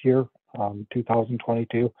last year,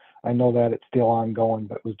 2022? I know that it's still ongoing,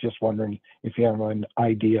 but was just wondering if you have an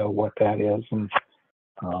idea what that is, and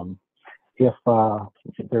if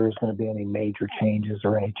there's going to be any major changes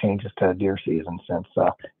or any changes to deer season since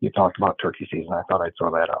you talked about turkey season. I thought I'd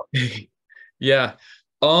throw that out. Yeah.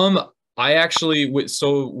 I actually, with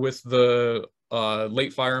the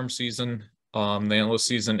late firearm season, the antlerless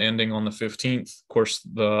season ending on the 15th, of course,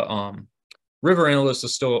 the river antlerless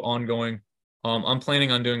is still ongoing. I'm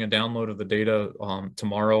planning on doing a download of the data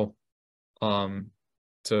tomorrow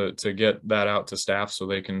to get that out to staff so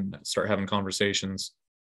they can start having conversations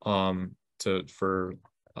for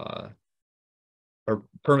our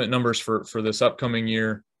permit numbers for this upcoming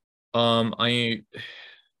year.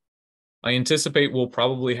 I anticipate we'll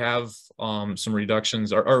probably have some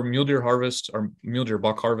reductions. Our mule deer harvest, our mule deer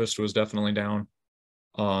buck harvest was definitely down.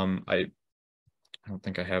 I don't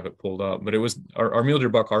think I have it pulled up, but it was our mule deer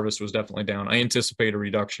buck harvest was definitely down. I anticipate a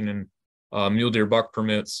reduction in mule deer buck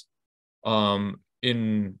permits.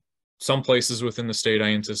 In some places within the state, I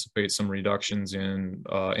anticipate some reductions in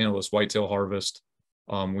antlerless whitetail harvest.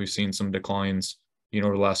 We've seen some declines,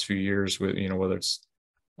 over the last few years with, whether it's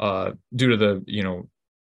due to the,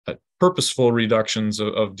 purposeful reductions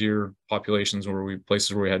of deer populations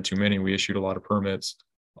places where we had too many, we issued a lot of permits.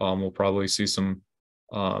 We'll probably see some,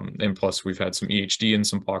 and plus we've had some EHD in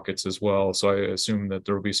some pockets as well. So I assume that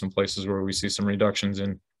there will be some places where we see some reductions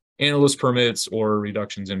in antlerless permits or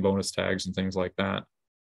reductions in bonus tags and things like that.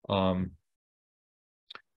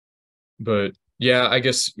 But yeah, I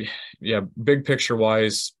guess, yeah, big picture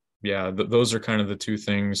wise, yeah, those are kind of the two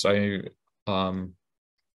things.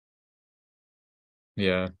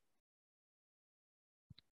 Yeah.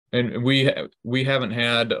 And we haven't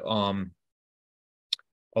had a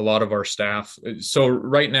lot of our staff. So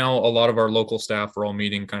right now, a lot of our local staff are all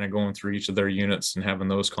meeting, kind of going through each of their units and having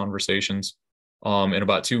those conversations. In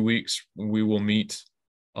about 2 weeks, we will meet.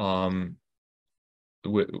 We'll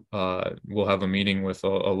have a meeting with a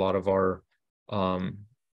lot of our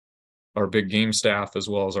big game staff, as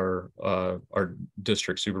well as our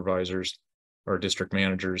district supervisors, our district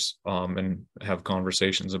managers, and have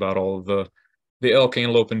conversations about all of the elk,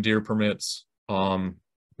 antelope, and deer permits. And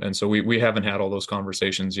so we haven't had all those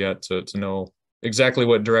conversations yet to know exactly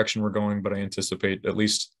what direction we're going, but I anticipate, at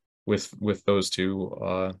least with those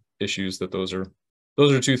two issues, that those are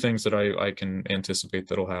two things that I can anticipate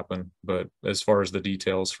that'll happen. But as far as the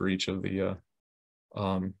details for each of the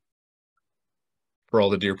for all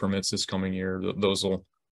the deer permits this coming year,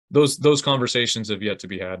 those conversations have yet to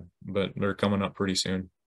be had, but they're coming up pretty soon.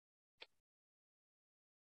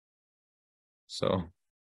 So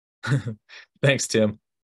thanks, Tim.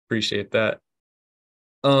 Appreciate that.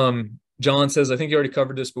 John says, I think you already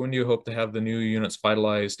covered this, but when do you hope to have the new units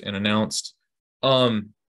finalized and announced?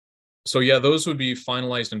 So yeah, those would be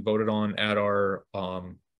finalized and voted on at our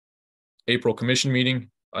April commission meeting,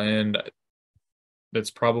 and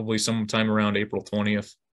that's probably sometime around April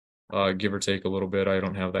 20th, give or take a little bit. I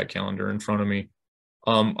don't have that calendar in front of me.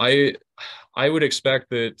 I would expect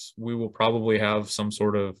that we will probably have some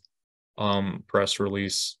sort of press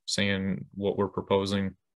release saying what we're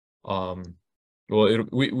proposing.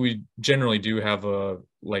 We generally do have a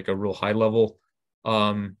real high level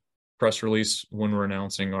press release when we're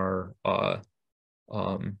announcing our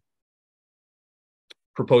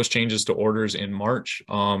proposed changes to orders in March.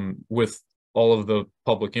 With all of the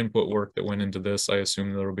public input work that went into this, I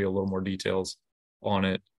assume there will be a little more details on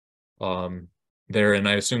it there, and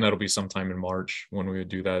I assume that'll be sometime in March when we would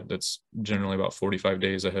do that. That's generally about 45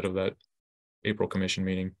 days ahead of that April commission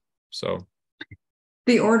meeting. So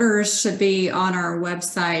the orders should be on our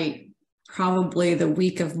website probably the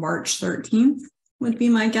week of March 13th would be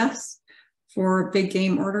my guess for big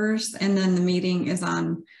game orders. And then the meeting is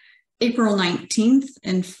on April 19th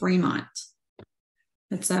in Fremont.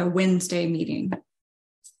 It's a Wednesday meeting.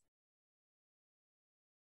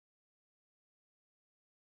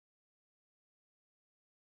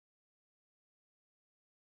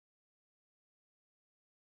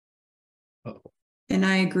 Oh. And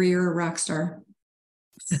I agree, you're a rock star.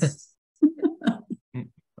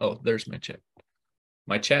 Oh, there's my chat.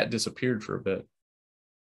 My chat disappeared for a bit.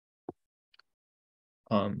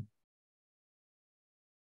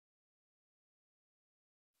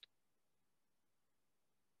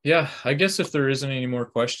 Yeah, I guess if there isn't any more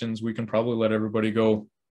questions, we can probably let everybody go.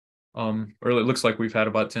 Or it looks like we've had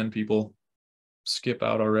about 10 people skip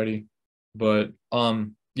out already. But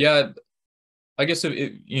yeah, I guess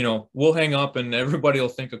we'll hang up and everybody will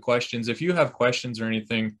think of questions. If you have questions or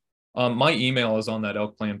anything, my email is on that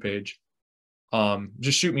elk plan page.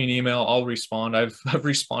 Just shoot me an email. I'll respond. I've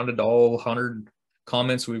responded to all 100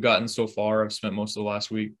 comments we've gotten so far. I've spent most of the last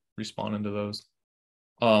week responding to those.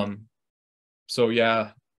 So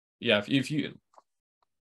yeah, if you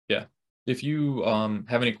if you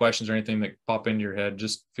have any questions or anything that pop into your head,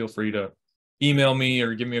 just feel free to email me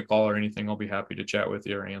or give me a call or anything. I'll be happy to chat with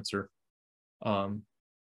you or answer.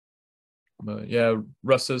 But yeah,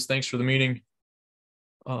 Russ says, thanks for the meeting.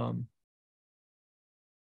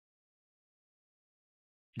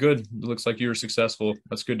 Good. It looks like you were successful.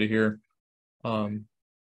 That's good to hear.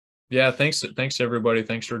 Yeah, thanks to everybody.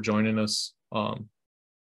 Thanks for joining us on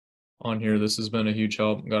here. This has been a huge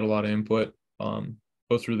help. Got a lot of input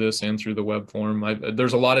both through this and through the web form.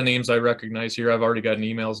 There's a lot of names I recognize here. I've already gotten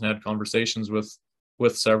emails and had conversations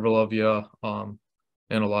with several of you, and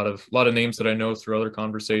a lot of names that I know through other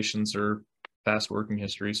conversations or past working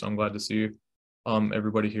history. So I'm glad to see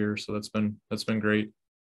everybody here. So that's been great.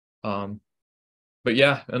 But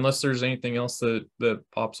yeah, unless there's anything else that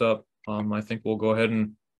pops up, I think we'll go ahead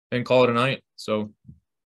and call it a night. So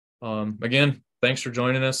again, thanks for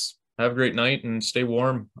joining us. Have a great night and stay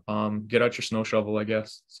warm. Get out your snow shovel, I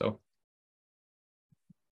guess. So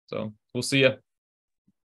we'll see you.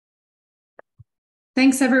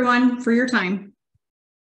 Thanks everyone for your time.